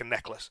wearing it like a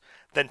necklace.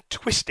 Then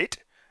twist it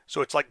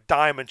so it's like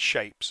diamond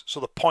shapes. So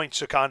the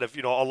points are kind of,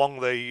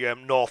 along the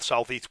north,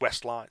 south, east,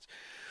 west lines.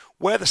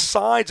 Where the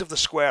sides of the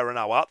square are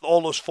now at,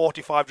 all those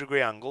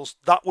 45-degree angles,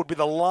 that would be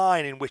the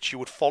line in which you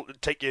would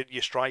take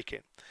your strike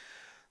in.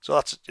 So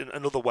that's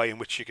another way in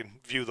which you can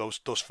view those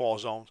 4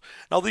 zones.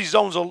 Now these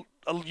zones are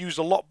used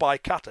a lot by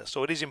kata,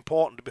 so it is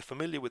important to be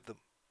familiar with them.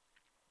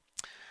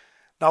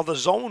 Now the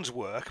zones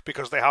work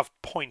because they have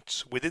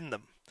points within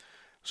them.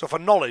 So for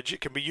knowledge,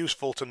 it can be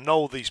useful to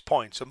know these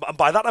points. And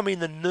by that I mean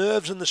the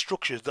nerves and the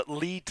structures that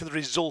lead to the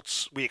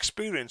results we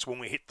experience when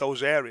we hit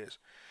those areas.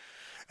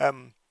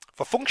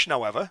 For function,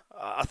 however,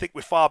 I think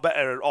we're far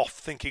better off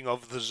thinking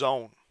of the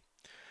zone.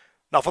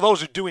 Now, for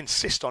those who do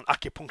insist on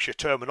acupuncture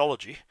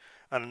terminology,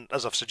 and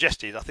as I've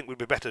suggested, I think we'd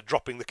be better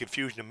dropping the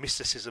confusion and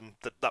mysticism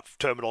that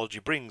terminology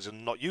brings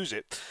and not use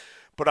it.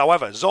 But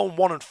however, zone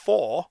 1 and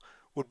 4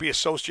 would be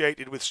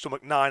associated with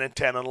stomach 9 and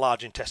 10 and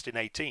large intestine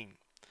 18.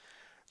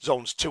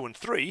 Zones 2 and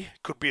 3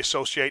 could be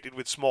associated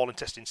with small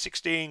intestine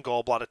 16,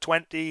 gallbladder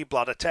 20,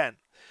 bladder 10.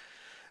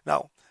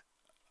 Now,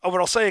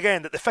 I'll say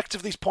again that the effects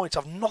of these points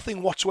have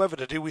nothing whatsoever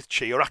to do with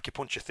Qi or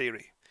acupuncture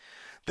theory.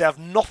 They have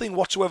nothing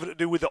whatsoever to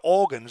do with the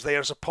organs they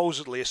are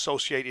supposedly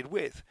associated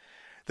with.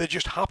 They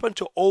just happen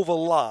to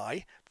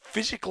overlie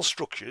physical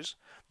structures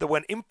that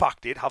when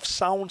impacted have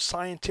sound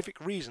scientific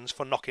reasons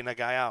for knocking a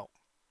guy out.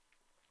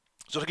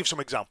 So to give some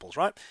examples,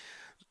 right?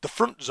 The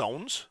front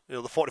zones,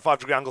 the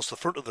 45-degree angles to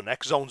the front of the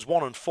neck, zones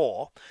 1 and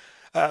 4,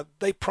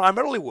 they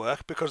primarily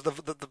work because the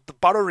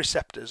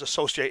baroreceptors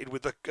associated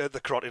with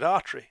the carotid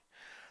artery.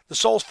 The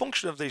sole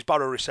function of these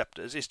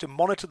baroreceptors is to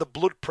monitor the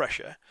blood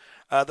pressure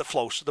that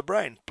flows to the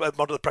brain,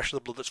 monitor the pressure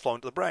of the blood that's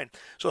flowing to the brain.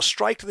 So a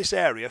strike to this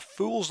area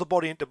fools the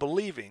body into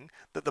believing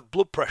that the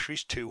blood pressure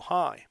is too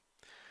high.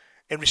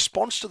 In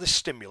response to this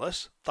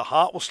stimulus, the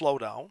heart will slow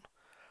down,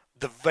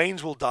 the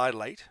veins will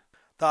dilate,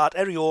 the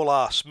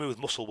arteriolar smooth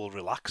muscle will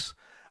relax,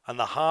 and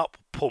the heart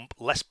will pump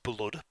less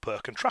blood per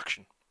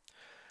contraction.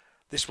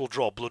 This will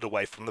draw blood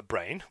away from the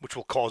brain, which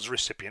will cause the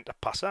recipient to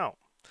pass out.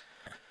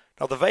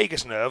 Now, the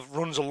vagus nerve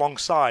runs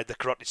alongside the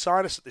carotid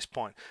sinus at this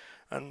point,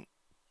 and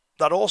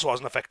that also has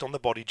an effect on the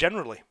body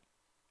generally.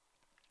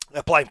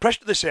 Applying pressure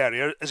to this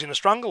area, as in a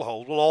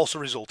stranglehold, will also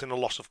result in a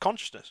loss of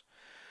consciousness.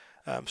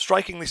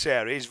 Striking this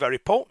area is very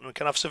potent and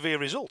can have severe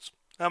results.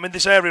 I mean,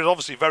 this area is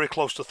obviously very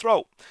close to the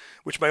throat,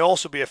 which may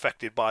also be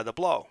affected by the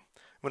blow.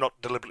 We're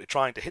not deliberately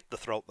trying to hit the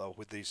throat, though,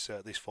 with these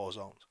 4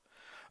 zones.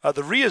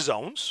 The rear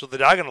zones, so the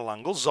diagonal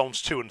angles,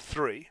 zones 2 and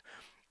 3,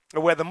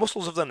 are where the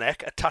muscles of the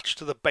neck attach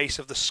to the base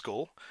of the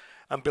skull,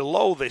 and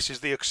below this is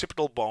the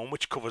occipital bone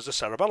which covers the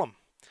cerebellum.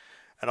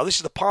 And now this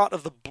is the part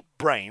of the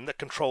brain that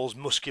controls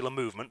muscular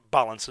movement,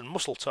 balance and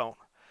muscle tone.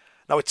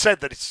 Now it's said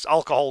that it's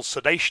alcohol's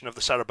sedation of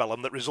the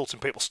cerebellum that results in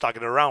people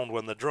staggering around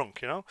when they're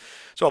drunk,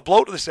 So a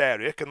blow to this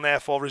area can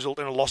therefore result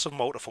in a loss of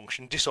motor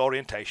function,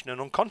 disorientation and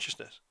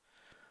unconsciousness.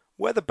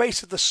 Where the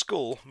base of the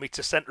skull meets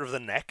the centre of the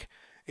neck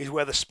is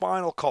where the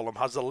spinal column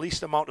has the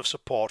least amount of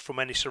support from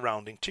any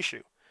surrounding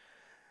tissue.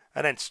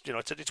 And hence,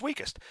 it's at its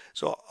weakest.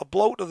 So a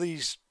blow to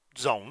these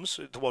zones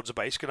towards the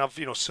base can have,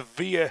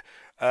 severe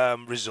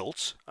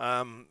results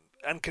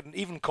and can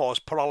even cause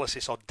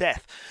paralysis or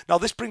death. Now,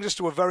 this brings us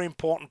to a very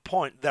important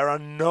point. There are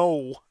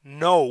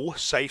no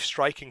safe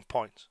striking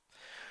points.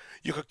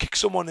 You could kick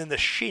someone in the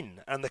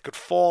shin and they could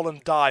fall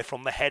and die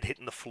from the head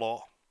hitting the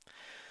floor.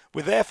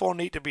 We therefore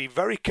need to be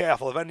very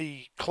careful of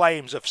any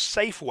claims of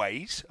safe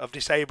ways of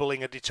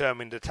disabling a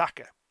determined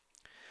attacker.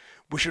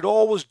 We should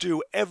always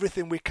do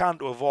everything we can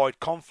to avoid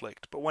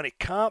conflict, but when it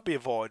can't be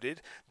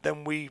avoided,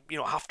 then we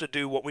have to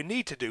do what we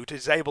need to do to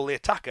disable the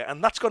attacker,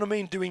 and that's going to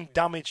mean doing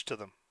damage to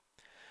them.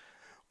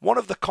 One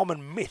of the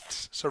common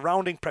myths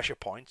surrounding pressure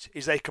points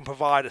is they can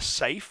provide a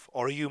safe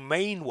or a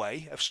humane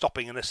way of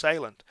stopping an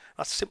assailant.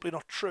 That's simply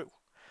not true.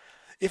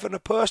 If a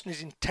person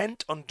is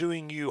intent on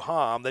doing you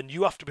harm, then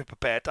you have to be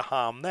prepared to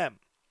harm them.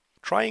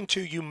 Trying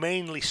to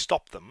humanely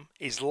stop them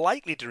is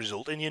likely to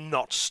result in you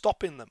not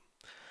stopping them.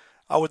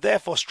 I would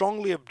therefore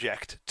strongly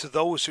object to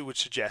those who would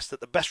suggest that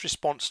the best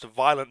response to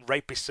violent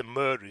rapists and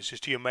murderers is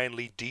to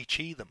humanely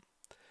de-chi them.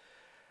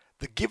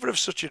 The giver of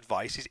such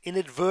advice is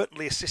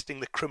inadvertently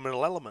assisting the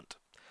criminal element,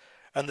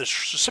 and the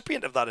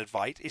recipient of that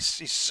advice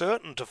is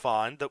certain to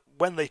find that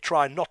when they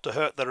try not to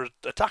hurt their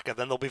attacker,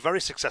 then they'll be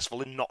very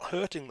successful in not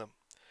hurting them.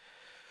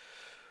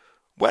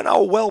 When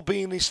our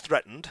well-being is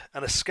threatened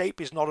and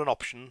escape is not an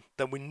option,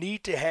 then we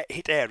need to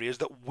hit areas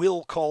that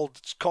will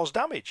cause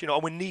damage,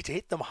 and we need to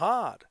hit them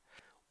hard.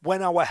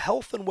 When our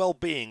health and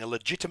well-being are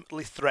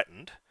legitimately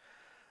threatened,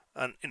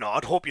 and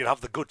I'd hope you'd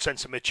have the good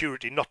sense of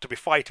maturity not to be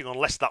fighting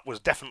unless that was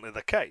definitely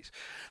the case,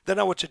 then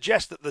I would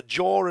suggest that the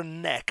jaw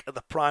and neck are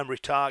the primary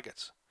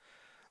targets.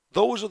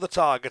 Those are the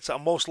targets that are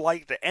most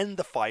likely to end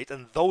the fight,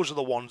 and those are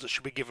the ones that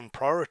should be given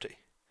priority.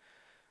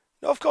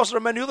 Now, of course, there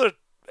are many other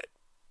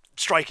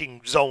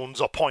striking zones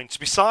or points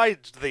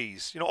besides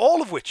these,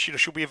 all of which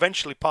should be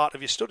eventually part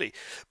of your study.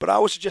 But I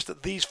would suggest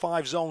that these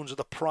 5 zones are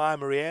the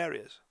primary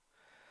areas.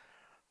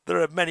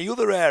 There are many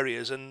other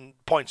areas and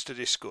points to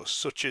discuss,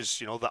 such as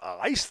the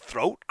eyes,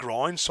 throat,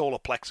 groin, solar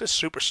plexus,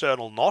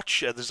 suprasternal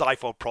notch, the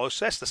xiphoid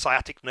process, the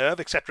sciatic nerve,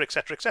 etc.,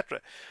 etc.,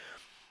 etc.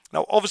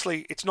 Now,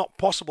 obviously, it's not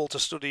possible to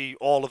study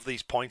all of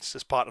these points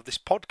as part of this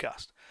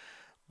podcast,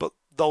 but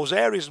those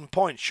areas and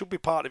points should be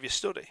part of your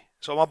study.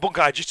 So my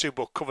Bunkai Jitsu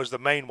book covers the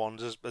main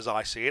ones as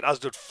I see it, as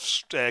did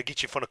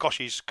Gichi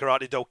Funakoshi's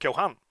Karate Do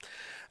Kyohan.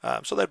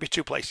 So there'd be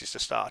 2 places to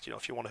start,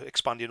 if you want to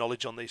expand your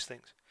knowledge on these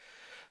things.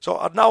 So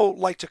I'd now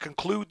like to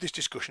conclude this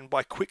discussion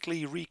by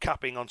quickly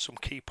recapping on some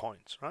key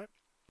points. Right?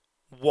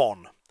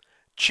 1.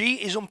 Qi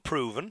is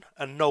unproven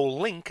and no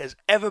link has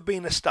ever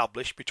been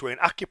established between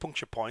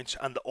acupuncture points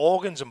and the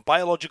organs and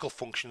biological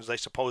functions they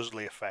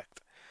supposedly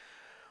affect.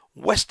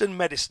 Western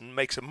medicine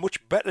makes a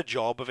much better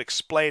job of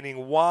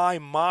explaining why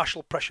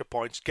martial pressure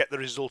points get the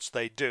results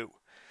they do,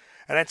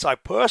 and hence I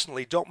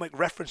personally don't make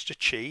reference to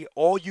Qi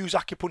or use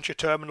acupuncture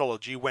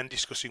terminology when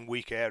discussing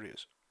weak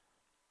areas.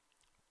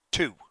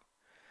 2.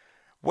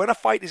 When a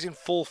fight is in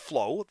full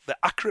flow, the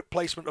accurate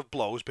placement of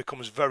blows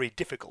becomes very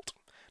difficult.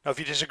 Now, if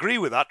you disagree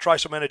with that, try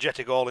some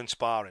energetic all-in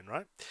sparring,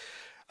 right?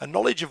 A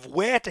knowledge of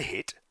where to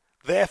hit,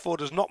 therefore,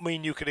 does not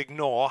mean you can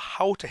ignore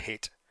how to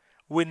hit.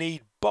 We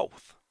need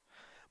both.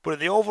 But in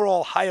the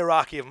overall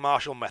hierarchy of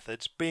martial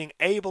methods, being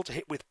able to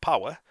hit with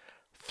power,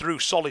 through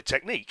solid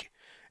technique,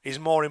 is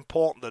more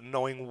important than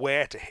knowing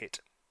where to hit.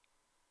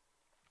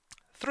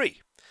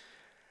 3.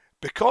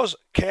 Because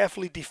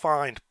carefully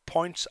defined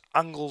points,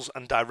 angles,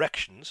 and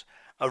directions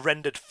are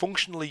rendered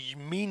functionally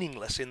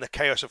meaningless in the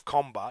chaos of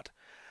combat,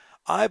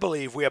 I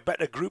believe we are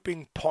better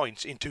grouping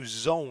points into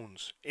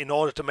zones in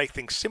order to make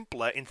things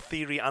simpler in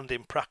theory and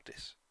in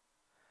practice.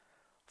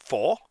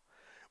 4.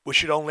 We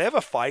should only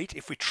ever fight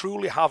if we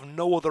truly have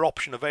no other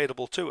option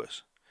available to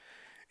us.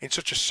 In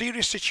such a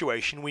serious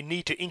situation, we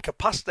need to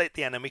incapacitate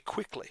the enemy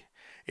quickly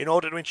in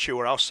order to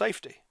ensure our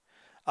safety.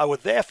 I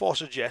would therefore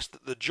suggest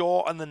that the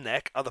jaw and the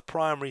neck are the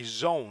primary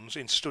zones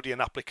in study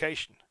and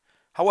application.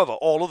 However,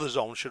 all other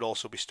zones should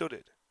also be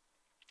studied.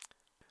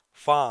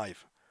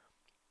 5.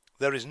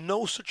 There is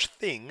no such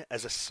thing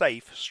as a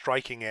safe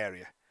striking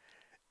area.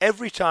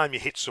 Every time you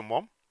hit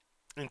someone,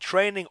 in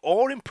training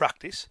or in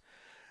practice,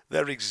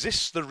 there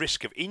exists the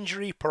risk of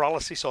injury,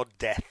 paralysis, or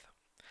death.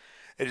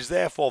 It is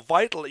therefore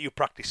vital that you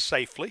practice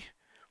safely,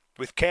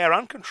 with care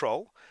and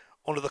control,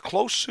 under the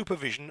close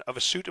supervision of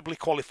a suitably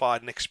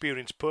qualified and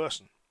experienced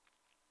person.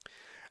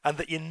 And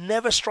that you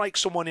never strike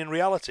someone in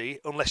reality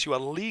unless you are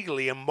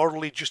legally and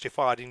morally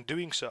justified in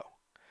doing so.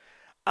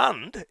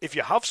 And if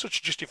you have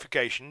such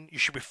justification, you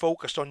should be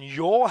focused on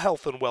your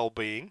health and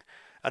well-being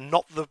and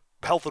not the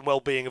health and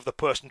well-being of the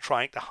person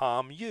trying to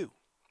harm you.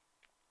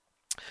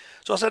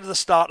 So I said at the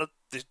start of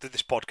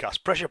this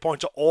podcast, pressure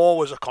points are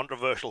always a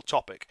controversial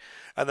topic,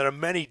 and there are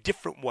many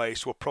different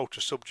ways to approach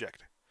a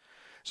subject.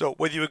 So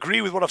whether you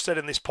agree with what I've said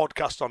in this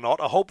podcast or not,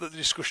 I hope that the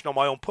discussion on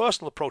my own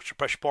personal approach to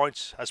pressure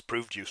points has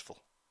proved useful.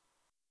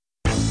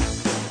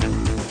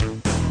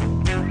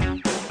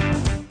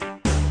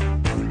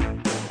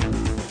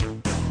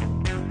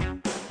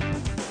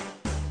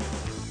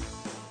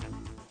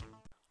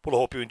 Well,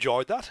 I hope you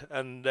enjoyed that.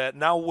 And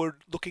now we're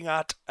looking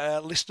at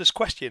listeners'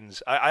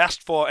 questions. I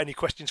asked for any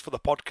questions for the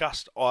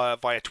podcast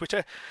via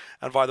Twitter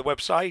and via the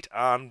website,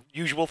 and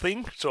usual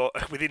thing. So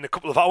within a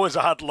couple of hours,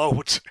 I had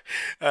loads.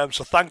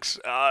 So thanks.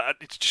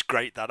 It's just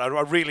great that. I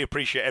really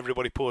appreciate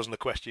everybody posing the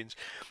questions.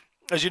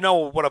 As you know,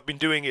 what I've been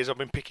doing is I've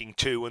been picking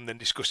 2 and then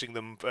discussing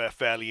them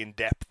fairly in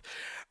depth.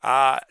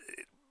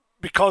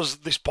 Because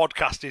this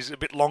podcast is a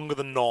bit longer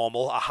than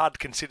normal, I had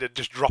considered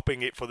just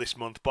dropping it for this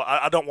month, but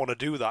I don't want to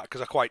do that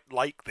because I quite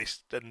like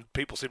this, and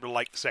people seem to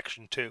like the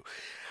section too.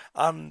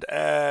 And,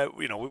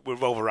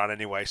 we've overrun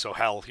anyway, so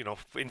hell,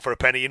 in for a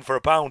penny, in for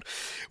a pound.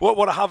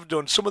 What I have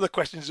done, some of the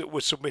questions that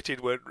were submitted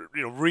were,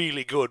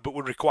 really good, but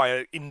would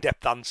require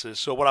in-depth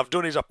answers. So what I've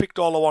done is I picked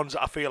all the ones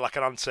that I feel I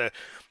can answer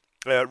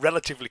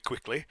relatively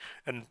quickly,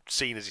 and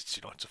seeing as it's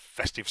it's a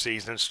festive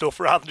season and stuff,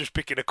 rather than just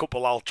picking a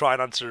couple, I'll try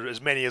and answer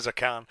as many as I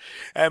can.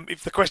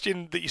 If the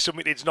question that you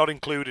submitted is not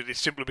included,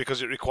 it's simply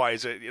because it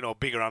requires a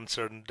bigger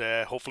answer, and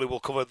hopefully we'll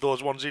cover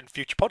those ones in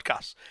future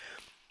podcasts.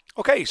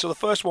 Okay, so the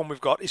first one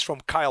we've got is from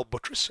Kyle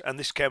Buttress, and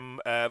this came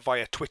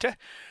via Twitter.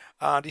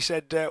 And he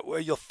said,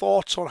 your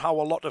thoughts on how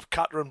a lot of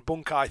kata and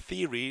bunkai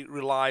theory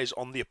relies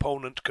on the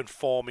opponent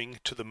conforming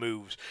to the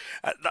moves.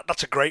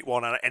 That's a great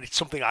one, and it's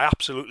something I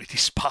absolutely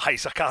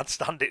despise. I can't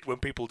stand it when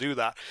people do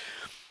that.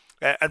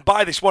 And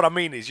by this, what I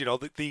mean is,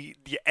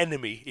 the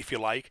enemy, if you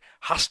like,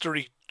 has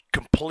to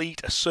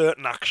complete a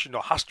certain action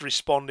or has to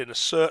respond in a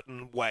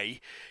certain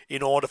way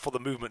in order for the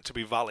movement to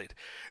be valid.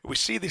 We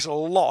see this a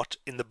lot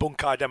in the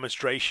Bunkai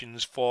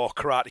demonstrations for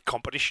karate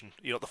competition,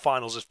 the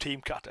finals of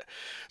Team Kata.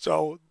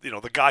 So,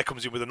 the guy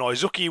comes in with a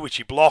Noizuki, which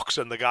he blocks,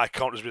 and the guy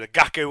counters with a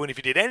Gaku, and if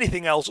he did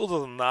anything else other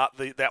than that,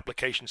 the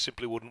application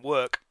simply wouldn't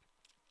work.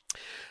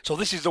 So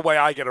this is the way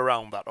I get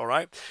around that, all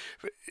right?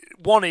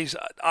 One is,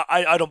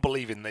 I don't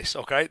believe in this,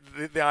 okay?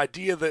 The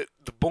idea that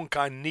the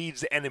Bunkai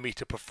needs the enemy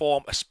to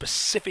perform a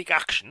specific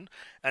action,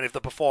 and if they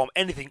perform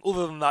anything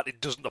other than that, it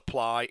doesn't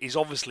apply, is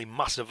obviously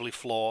massively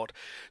flawed.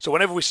 So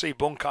whenever we see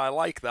Bunkai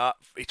like that,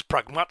 it's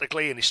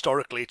pragmatically and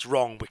historically it's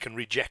wrong. We can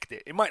reject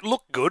it. It might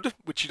look good,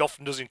 which it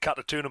often does in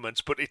kata tournaments,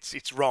 but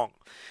it's wrong.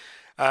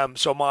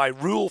 So my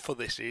rule for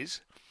this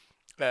is,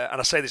 and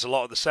I say this a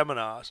lot at the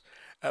seminars,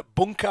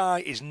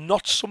 Bunkai is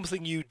not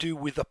something you do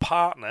with a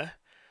partner.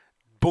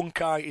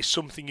 Bunkai is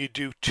something you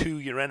do to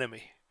your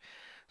enemy.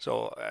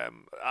 So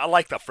I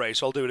like that phrase,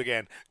 so I'll do it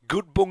again.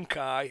 Good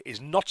Bunkai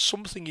is not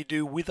something you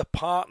do with a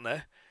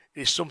partner.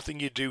 It is something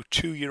you do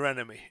to your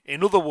enemy.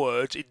 In other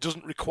words, it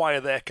doesn't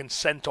require their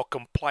consent or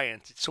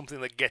compliance. It's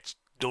something that gets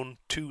done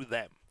to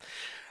them.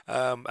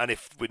 And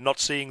if we're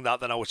not seeing that,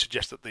 then I would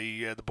suggest that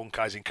the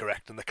Bunkai is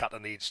incorrect and the kata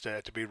needs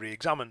to be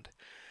re-examined.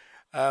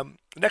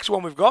 Next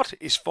one we've got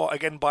is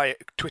again by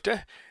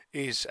Twitter,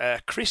 is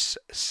Chris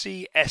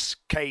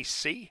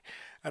CSKC,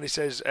 and he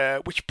says,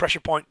 which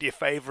pressure point do you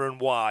favour and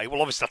why?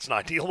 Well, obviously that's an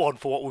ideal one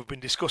for what we've been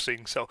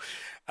discussing, so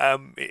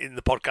in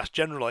the podcast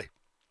generally.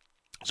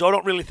 So I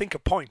don't really think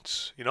of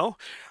points,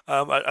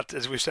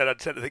 as we've said, I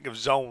tend to think of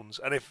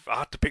zones. And if I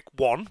had to pick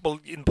one, well,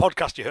 in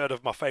podcast you heard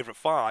of my favourite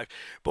 5,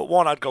 but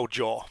one I'd go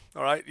jaw,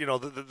 all right?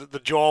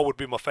 The jaw would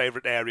be my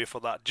favourite area for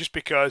that, just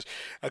because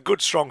a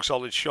good, strong,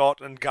 solid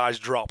shot and guys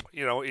drop.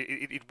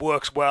 It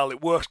works well,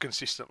 it works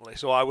consistently,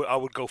 so I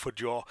would go for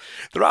jaw.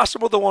 There are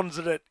some other ones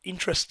that are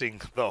interesting,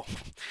 though.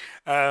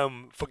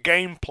 For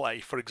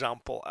gameplay, for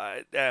example,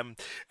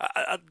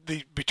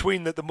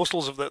 between the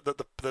muscles of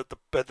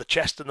the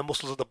chest and the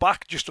muscles of the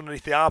back, just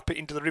underneath the armpit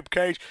into the rib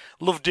cage.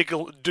 Love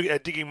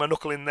digging my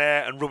knuckle in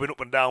there and rubbing up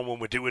and down when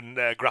we're doing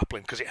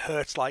grappling, because it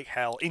hurts like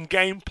hell. In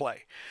gameplay,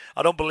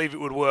 I don't believe it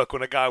would work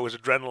when a guy was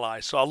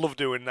adrenalized, so I love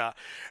doing that.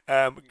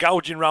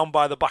 Gouging round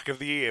by the back of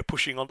the ear,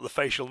 pushing onto the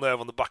facial nerve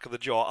on the back of the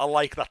jaw, I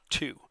like that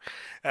too.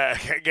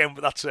 Again,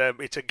 it's a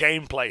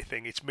gameplay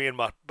thing. It's me and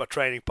my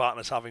training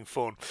partners having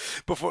fun.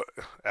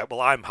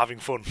 I'm having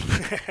fun.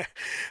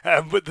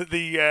 But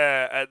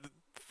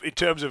in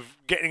terms of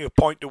getting a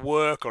point to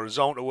work or a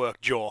zone to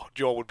work, jaw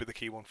would be the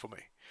key one for me.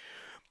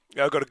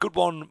 I got a good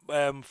one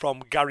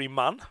from Gary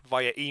Mann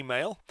via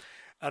email,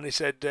 and he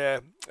said,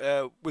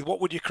 with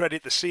what would you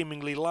credit the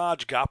seemingly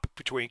large gap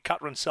between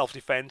kata and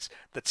self-defense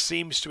that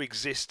seems to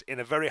exist in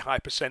a very high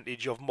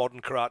percentage of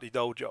modern karate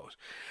dojos?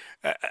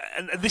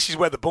 And this is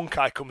where the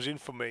Bunkai comes in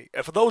for me.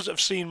 For those that have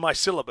seen my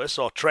syllabus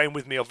or trained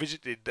with me or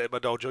visited my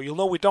dojo, you'll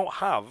know we don't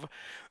have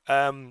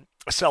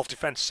a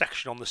self-defense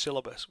section on the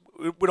syllabus.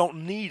 We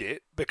don't need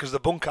it because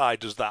the Bunkai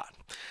does that.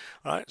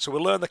 Right? So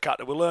we'll learn the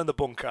kata, we'll learn the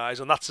Bunkais,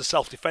 and that's the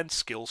self-defense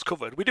skills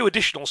covered. We do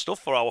additional stuff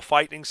for our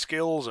fighting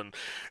skills and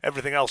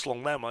everything else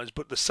along their lines,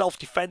 but the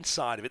self-defense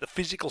side of it, the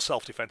physical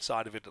self-defense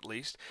side of it at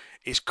least,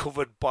 is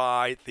covered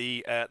by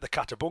the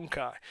kata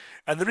Bunkai.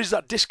 And there is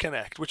that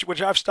disconnect,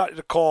 which I've started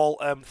to call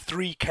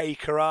 3K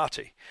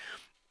karate.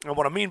 And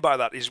what I mean by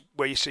that is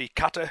where you see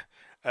kata,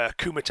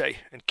 kumite,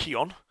 and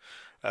kion.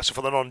 So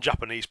for the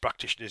non-Japanese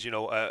practitioners,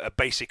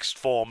 basics,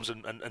 forms,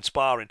 and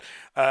sparring,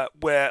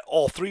 where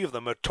all three of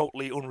them are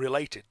totally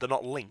unrelated. They're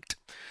not linked.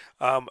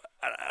 And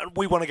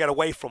we want to get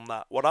away from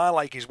that. What I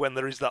like is when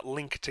there is that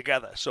link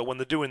together. So when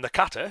they're doing the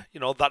kata,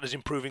 that is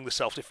improving the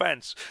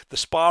self-defense. The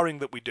sparring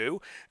that we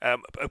do, a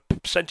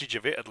percentage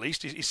of it at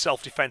least, is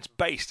self-defense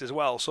based as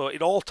well. So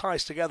it all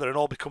ties together and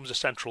all becomes a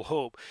central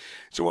hub.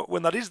 So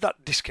when that is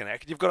that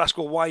disconnect, you've got to ask,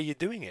 well, why are you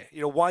doing it?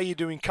 Why are you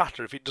doing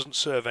kata if it doesn't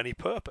serve any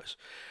purpose?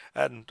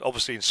 And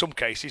obviously in some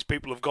cases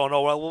people have gone,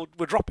 oh, well,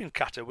 we're dropping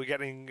kata, we're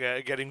getting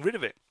rid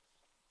of it.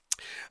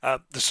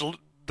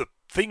 The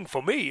thing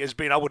for me has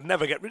been I would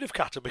never get rid of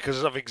kata, because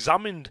as I've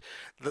examined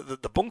the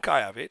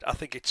Bunkai of it, I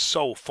think it's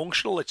so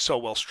functional, it's so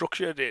well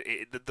structured,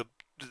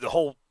 the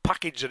whole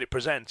package that it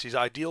presents is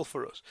ideal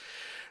for us.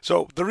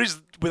 So there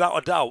is, without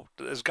a doubt,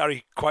 as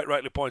Gary quite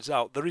rightly points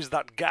out, there is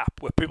that gap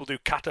where people do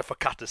kata for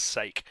kata's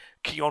sake,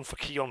 kion for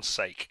kion's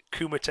sake,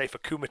 kumite for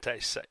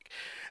kumite's sake.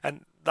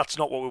 And that's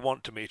not what we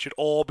want to me. It should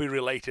all be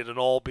related and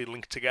all be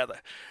linked together.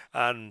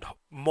 And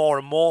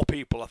more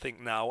people, I think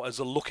now, as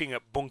they're looking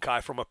at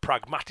Bunkai from a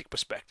pragmatic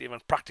perspective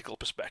and practical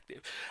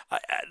perspective,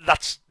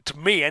 that's, to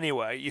me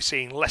anyway, you're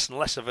seeing less and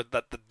less of it,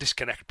 that the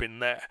disconnect been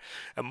there.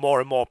 And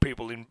more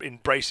people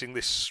embracing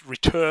this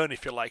return,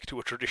 if you like, to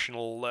a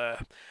traditional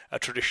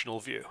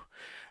view.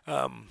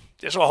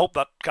 So I hope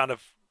that kind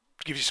of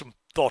gives you some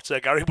thoughts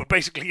there, Gary. But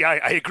basically, I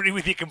agree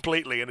with you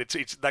completely, and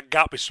it's that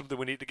gap is something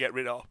we need to get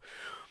rid of.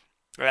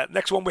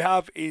 Next one we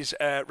have is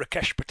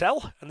Rakesh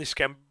Patel, and this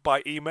came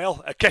by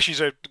email. Rakesh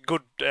is a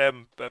good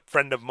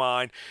friend of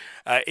mine.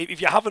 If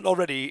you haven't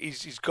already,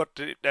 he's got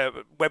a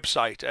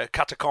website,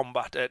 Kata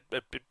Combat,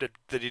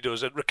 that he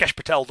does.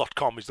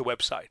 RakeshPatel.com is the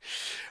website.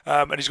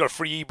 And he's got a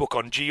free ebook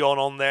on Geon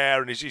on there,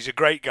 and he's a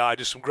great guy,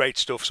 does some great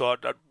stuff. So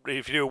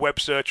if you do a web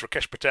search,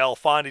 Rakesh Patel,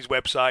 find his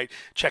website,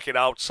 check it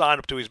out, sign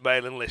up to his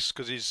mailing list,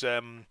 because his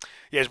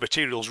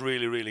material's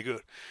really, really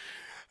good.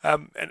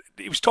 And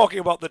he was talking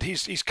about that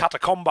his Kata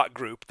Combat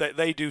group,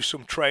 they do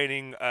some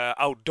training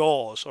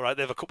outdoors. All right,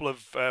 they have a couple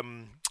of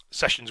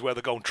sessions where they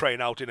go and train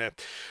out in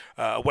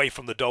away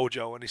from the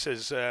dojo. And he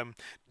says,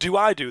 "Do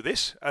I do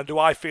this? And do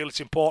I feel it's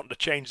important to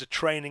change the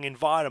training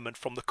environment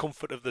from the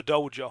comfort of the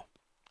dojo?"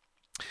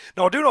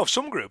 Now, I do know of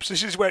some groups,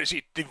 this is where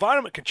the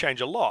environment can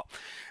change a lot.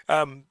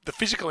 The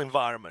physical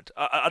environment.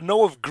 I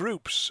know of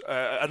groups,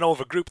 I know of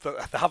a group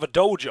that have a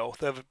dojo,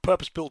 they have a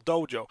purpose-built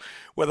dojo,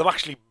 where they've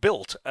actually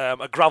built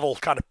a gravel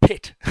kind of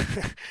pit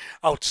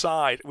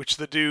outside, which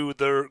they do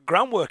their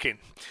groundwork in.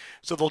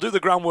 So they'll do the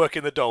groundwork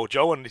in the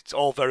dojo, and it's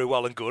all very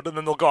well and good, and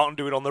then they'll go out and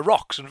do it on the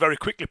rocks, and very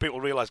quickly people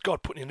realise,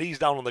 God, putting your knees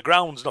down on the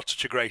ground's not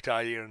such a great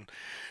idea, and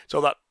so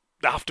that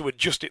they have to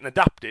adjust it and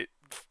adapt it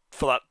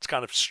for that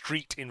kind of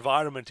street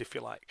environment, if you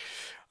like.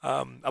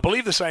 I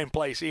believe the same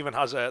place even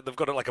has they've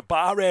got like a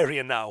bar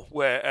area now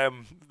where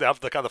they have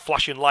the kind of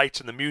flashing lights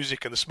and the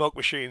music and the smoke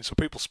machines, so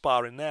people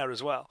spar in there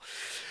as well.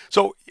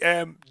 So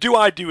do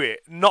I do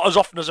it? Not as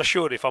often as I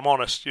should, if I'm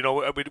honest. You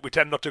know, we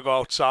tend not to go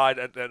outside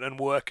and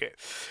work it.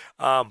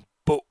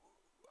 But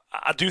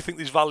I do think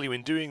there's value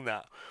in doing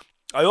that.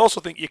 I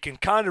also think you can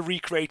kind of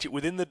recreate it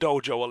within the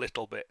dojo a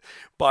little bit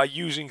by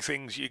using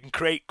things. You can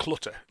create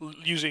clutter.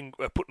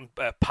 Putting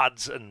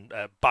pads and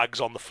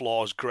bags on the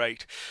floor is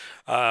great.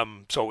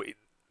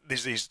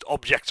 There's these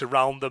objects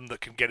around them that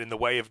can get in the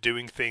way of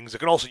doing things. They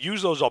can also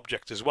use those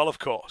objects as well, of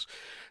course.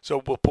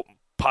 So we'll put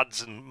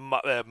pads and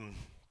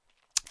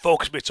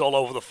focus bits all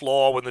over the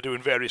floor when they're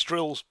doing various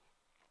drills.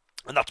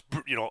 And that's,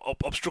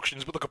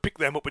 obstructions, but they could pick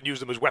them up and use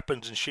them as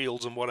weapons and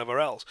shields and whatever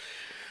else.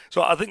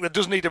 So I think there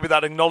does need to be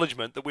that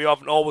acknowledgement that we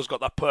haven't always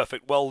got that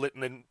perfect, well-lit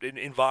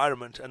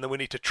environment, and then we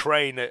need to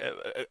train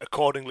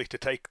accordingly to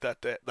take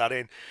that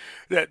in.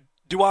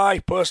 Do I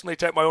personally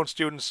take my own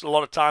students a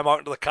lot of time out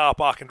into the car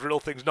park and drill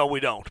things? No,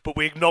 we don't. But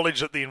we acknowledge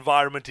that the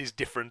environment is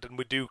different, and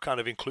we do kind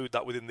of include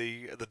that within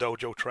the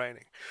dojo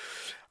training.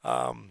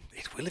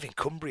 We live in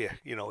Cumbria,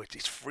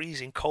 it's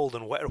freezing cold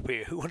and wet up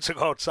here. Who wants to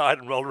go outside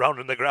and roll around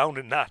in the ground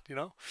in that,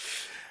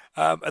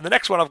 And the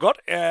next one I've got,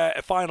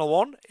 a final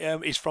one,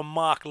 is from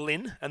Mark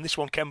Lynn, and this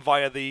one came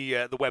via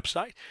the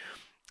website.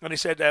 And he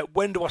said,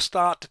 when do I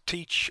start to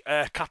teach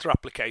kata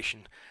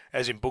application,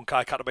 as in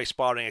bunkai, kata-based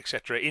sparring,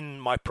 etc., in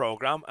my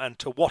program, and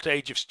to what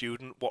age of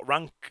student, what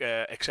rank,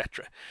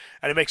 etc.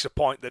 And he makes a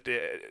point that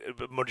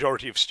the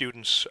majority of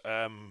students,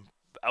 I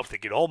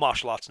think in all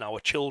martial arts now, are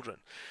children.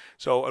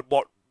 So at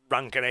what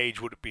rank and age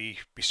would it be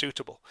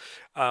suitable?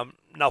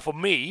 Now, for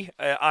me,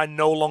 I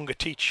no longer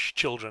teach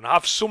children. I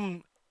have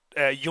some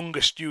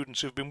younger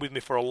students who've been with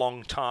me for a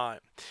long time,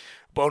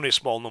 but only a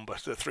small number,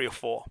 3 or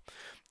 4.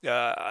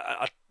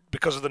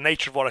 Because of the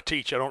nature of what I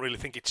teach, I don't really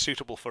think it's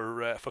suitable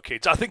for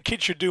kids. I think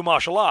kids should do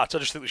martial arts. I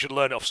just think they should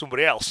learn it off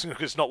somebody else,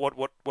 because it's not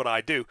what I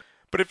do.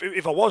 But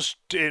if I was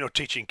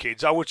teaching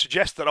kids, I would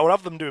suggest that I would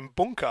have them doing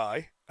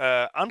bunkai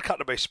and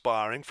kata-based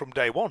sparring from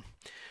day one.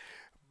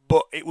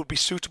 But it would be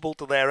suitable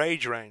to their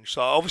age range.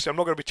 So obviously, I'm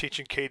not going to be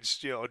teaching kids,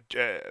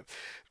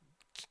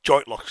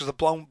 joint locks, because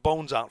the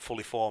bones aren't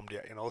fully formed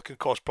yet. It can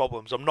cause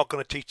problems. I'm not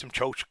going to teach them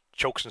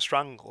chokes and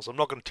strangles. I'm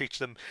not going to teach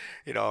them,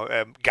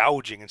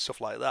 gouging and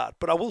stuff like that.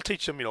 But I will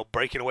teach them,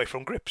 breaking away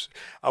from grips.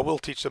 I will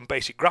teach them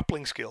basic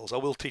grappling skills. I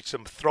will teach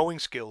them throwing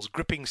skills,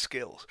 gripping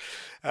skills,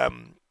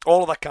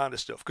 all of that kind of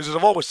stuff. Because as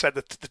I've always said,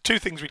 that the two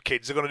things with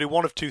kids, they're going to do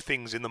one of two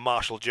things in the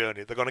martial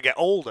journey. They're going to get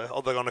older,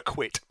 or they're going to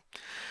quit.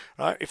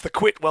 Right? If they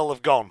quit, well,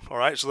 they've gone. All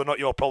right, so they're not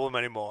your problem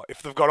anymore.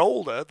 If they've got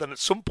older, then at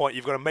some point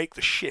you've got to make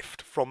the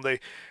shift from the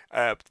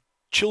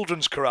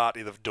children's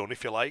karate they've done,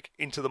 if you like,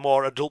 into the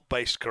more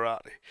adult-based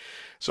karate.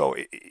 So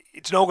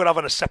it's no good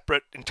having a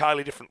separate,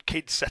 entirely different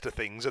kids set of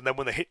things, and then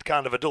when they hit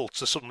kind of adults,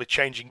 they're suddenly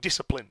changing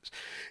disciplines.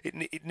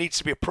 It needs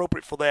to be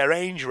appropriate for their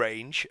age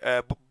range,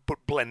 but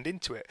blend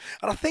into it.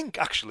 And I think,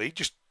 actually,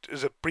 just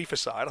as a brief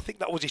aside, I think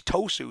that was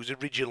Itosu's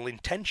original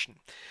intention.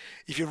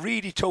 If you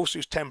read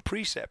Itosu's 10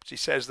 precepts, he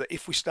says that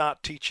if we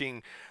start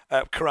teaching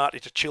karate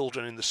to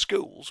children in the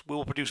schools, we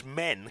will produce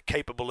men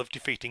capable of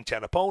defeating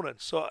 10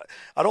 opponents. So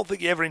I don't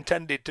think he ever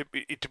intended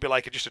it to be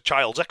like just a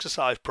child's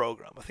exercise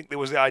program. I think there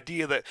was the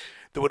idea that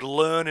they would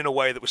learn in a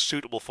way that was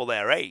suitable for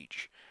their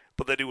age,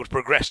 but that it would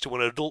progress to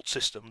an adult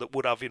system that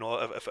would have,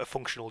 a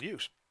functional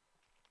use.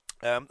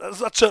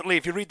 That's certainly,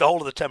 if you read the whole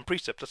of the 10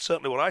 precepts, that's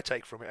certainly what I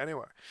take from it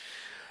anyway.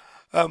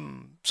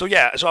 So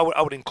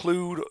I would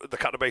include the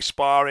kata-based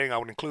sparring, I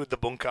would include the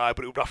bunkai,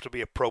 but it would have to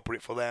be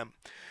appropriate for them.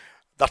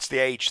 That's the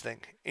age thing.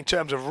 In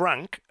terms of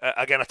rank,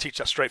 again, I teach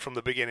that straight from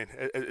the beginning.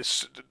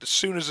 As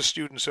soon as the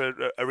students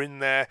are in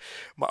there,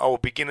 our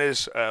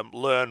beginners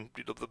learn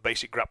the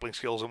basic grappling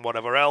skills and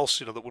whatever else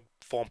that would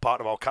form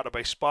part of our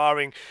kata-based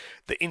sparring.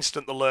 The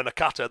instant they learn a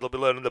kata, they'll be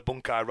learning the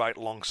bunkai right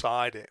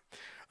alongside it.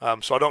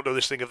 So I don't do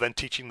this thing of then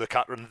teaching the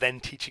kata and then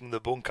teaching the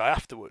bunkai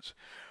afterwards.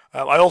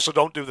 I also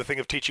don't do the thing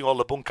of teaching all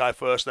the bunkai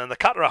first and then the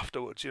kata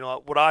afterwards.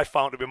 What I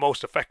found to be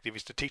most effective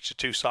is to teach the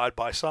two side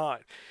by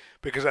side,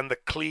 because then they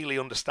clearly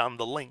understand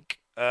the link.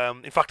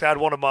 In fact, I had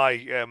one of my.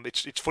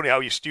 It's funny how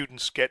your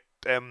students get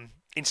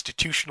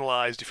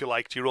institutionalized, if you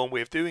like, to your own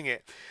way of doing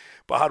it.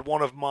 But I had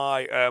one of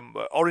my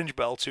orange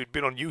belts who'd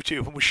been on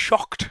YouTube and was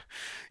shocked,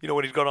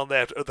 when he'd gone on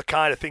there, at the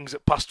kind of things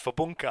that passed for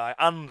bunkai,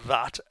 and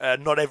that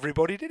not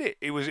everybody did it.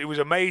 It was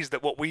amazed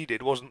that what we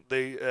did wasn't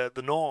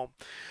the norm,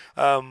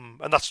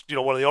 and that's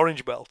one of the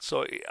orange belts.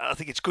 So I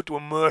think it's good to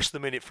immerse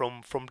them in it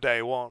from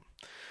day one.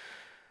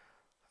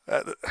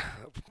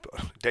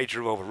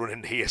 Danger of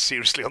overrunning here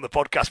seriously on the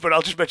podcast, but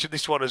I'll just mention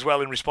this one as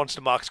well in response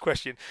to Mark's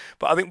question.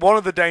 But I think one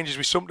of the dangers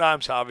we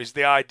sometimes have is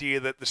the idea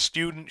that the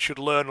student should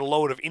learn a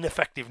load of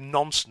ineffective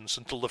nonsense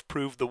until they've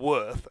proved the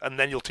worth, and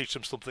then you'll teach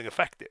them something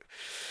effective.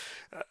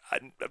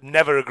 I've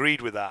never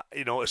agreed with that.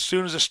 As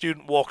soon as a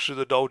student walks through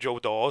the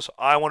dojo doors,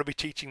 I want to be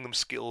teaching them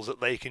skills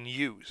that they can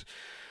use.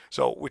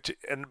 So,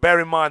 and bear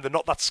in mind, they're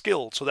not that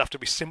skilled, so they have to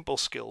be simple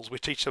skills. We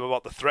teach them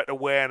about the threat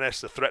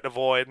awareness, the threat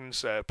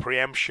avoidance,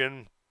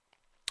 preemption,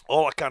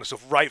 all that kind of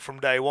stuff right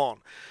from day one.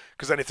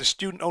 Because then if the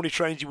student only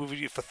trains you with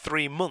you for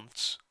 3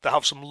 months, they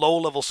have some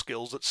low-level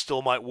skills that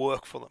still might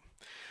work for them.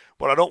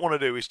 What I don't want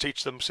to do is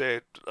teach them, say,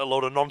 a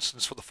load of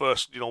nonsense for the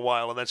first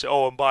while, and then say,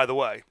 oh, and by the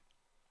way,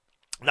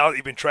 now that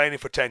you've been training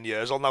for 10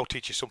 years, I'll now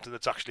teach you something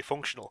that's actually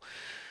functional.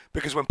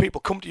 Because when people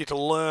come to you to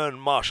learn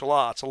martial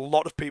arts, a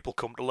lot of people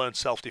come to learn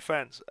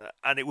self-defense.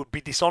 And it would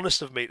be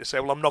dishonest of me to say,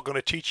 well, I'm not going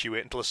to teach you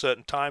it until a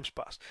certain time's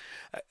passed.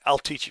 I'll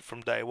teach it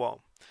from day one.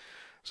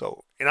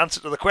 So, in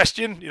answer to the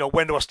question,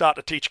 when do I start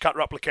to teach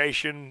kata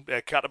application,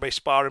 kata-based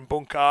sparring,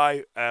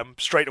 bunkai?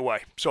 Straight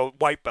away. So,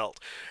 white belt.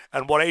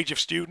 And what age of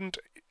student?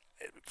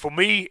 For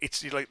me,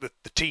 it's like the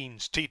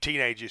teens,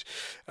 teenagers.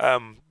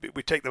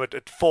 We take them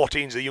at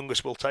 14 is the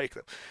youngest we'll take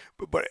them.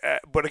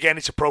 But again,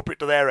 it's appropriate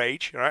to their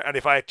age, right? And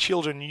if I had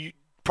children,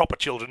 proper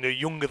children who are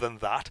younger than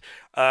that,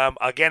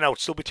 again, I would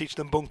still be teaching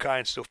them bunkai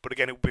and stuff, but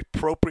again, it would be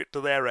appropriate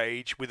to their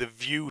age with a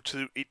view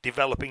to it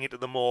developing into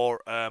the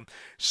more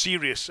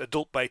serious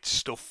adult-based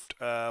stuff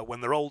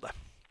when they're older.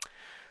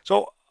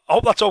 So I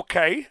hope that's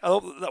okay. I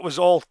hope that was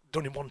all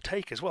done in one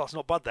take as well. It's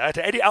not bad there. I had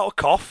to edit out a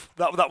cough.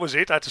 That was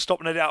it. I had to stop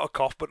and edit out a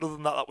cough, but other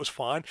than that was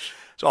fine.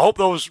 So I hope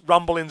those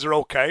ramblings are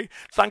okay.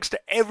 Thanks to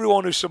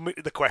everyone who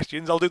submitted the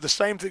questions. I'll do the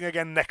same thing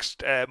again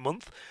next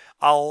month.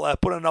 I'll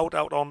put a note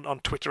out on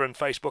Twitter and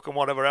Facebook and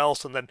whatever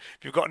else, and then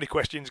if you've got any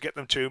questions, get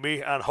them to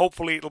me, and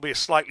hopefully it'll be a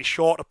slightly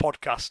shorter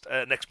podcast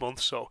next month,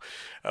 so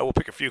we'll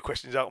pick a few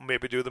questions out and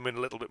maybe do them in a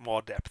little bit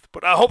more depth.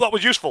 But I hope that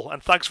was useful,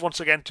 and thanks once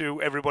again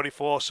to everybody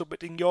for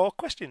submitting your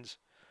questions.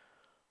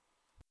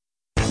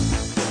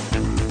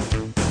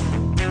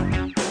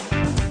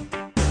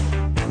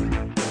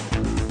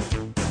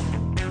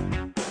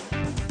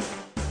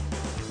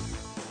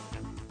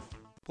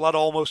 Well, that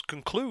almost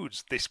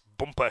concludes this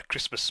bumper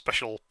Christmas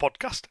special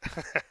podcast.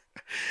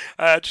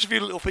 Just a few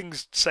little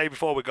things to say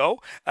before we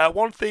go.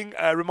 One thing,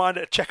 a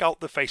reminder to check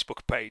out the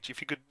Facebook page. If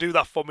you could do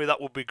that for me,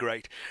 that would be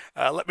great.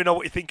 Let me know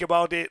what you think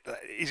about it.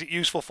 Is it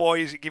useful for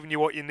you? Is it giving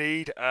you what you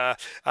need?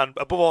 And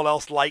above all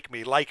else, like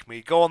me.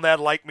 Go on there,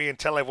 like me, and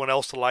tell everyone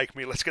else to like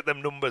me. Let's get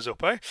them numbers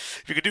up, eh?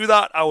 If you could do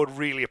that, I would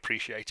really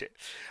appreciate it.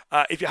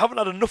 If you haven't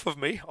had enough of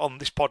me on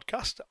this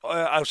podcast,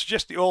 I would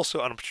suggest you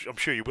also, and I'm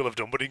sure you will have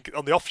done, but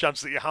on the off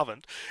chance that you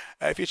haven't,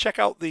 if you check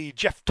out the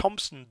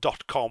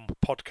jeffthompson.com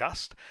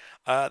podcast,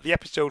 the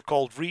episode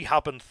called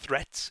Rehab and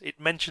Threats, it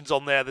mentions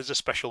on there there's a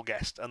special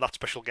guest, and that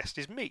special guest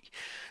is me.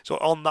 So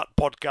on that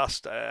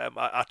podcast,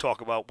 I talk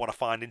about what I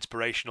find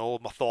inspirational,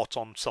 my thoughts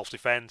on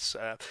self-defense,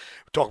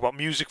 we talk about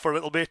music for a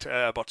little bit,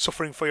 about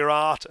suffering for your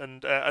art,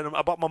 and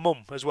about my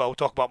mum as well. We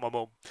talk about my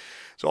mum.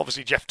 So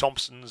obviously Jeff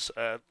Thompson's,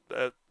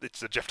 it's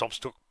the Jeff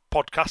Thompson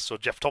podcast, so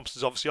Jeff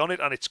Thompson's obviously on it,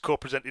 and it's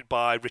co-presented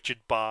by Richard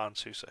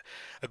Barnes, who's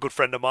a good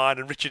friend of mine,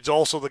 and Richard's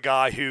also the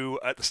guy who,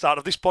 at the start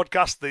of this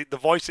podcast, the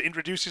voice that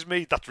introduces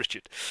me, that's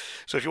Richard.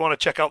 So if you want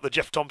to check out the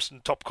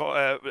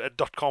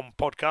jeffthompson.com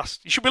podcast,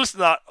 you should be listening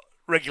to that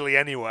regularly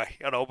anyway,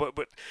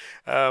 but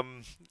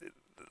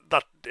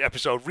that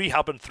episode,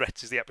 Rehab and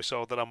Threats, is the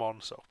episode that I'm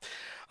on. So,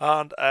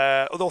 and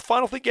although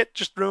final thing yet,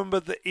 just remember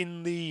that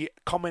in the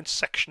comments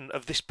section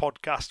of this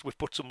podcast, we've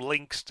put some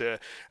links to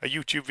a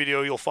YouTube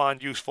video you'll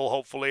find useful,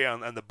 hopefully,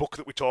 and the book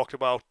that we talked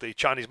about, the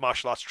Chinese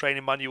Martial Arts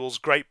Training Manuals,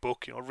 great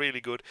book, really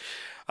good.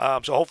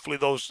 So hopefully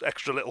those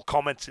extra little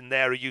comments in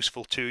there are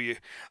useful to you,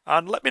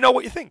 and let me know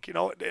what you think.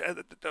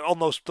 On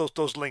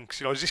those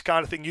links. Is this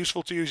kind of thing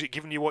useful to you? Is it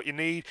giving you what you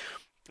need?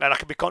 And I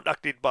can be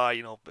contacted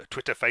by,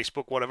 Twitter,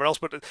 Facebook, whatever else.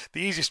 But the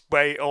easiest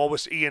way,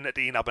 always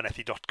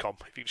Ian@ianabernethy.com.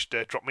 If you just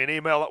drop me an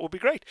email, that would be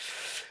great.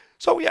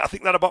 So yeah, I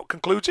think that about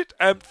concludes it.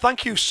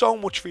 Thank you so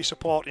much for your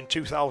support in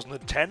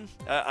 2010.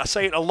 I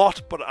say it a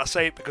lot, but I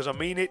say it because I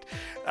mean it.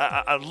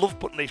 I love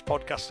putting these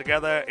podcasts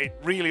together. It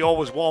really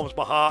always warms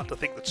my heart to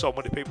think that so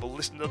many people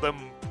listen to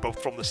them,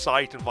 both from the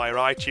site and via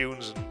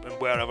iTunes and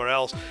wherever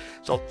else.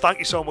 So thank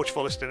you so much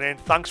for listening in.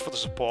 Thanks for the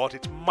support.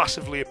 It's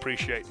massively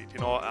appreciated. You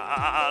know,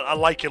 I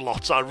like you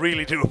lots. I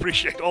really do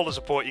appreciate all the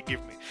support you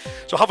give me.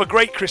 So have a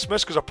great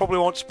Christmas, because I probably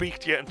won't speak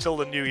to you until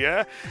the new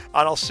year,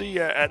 and I'll see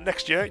you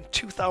next year in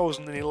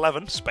 2011.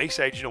 Space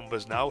age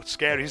numbers now. It's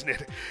scary, isn't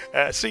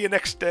it? See you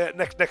next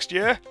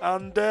year.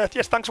 And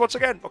yes, thanks once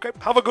again. Okay,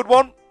 have a good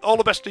one. All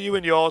the best to you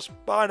and yours.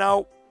 Bye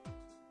now.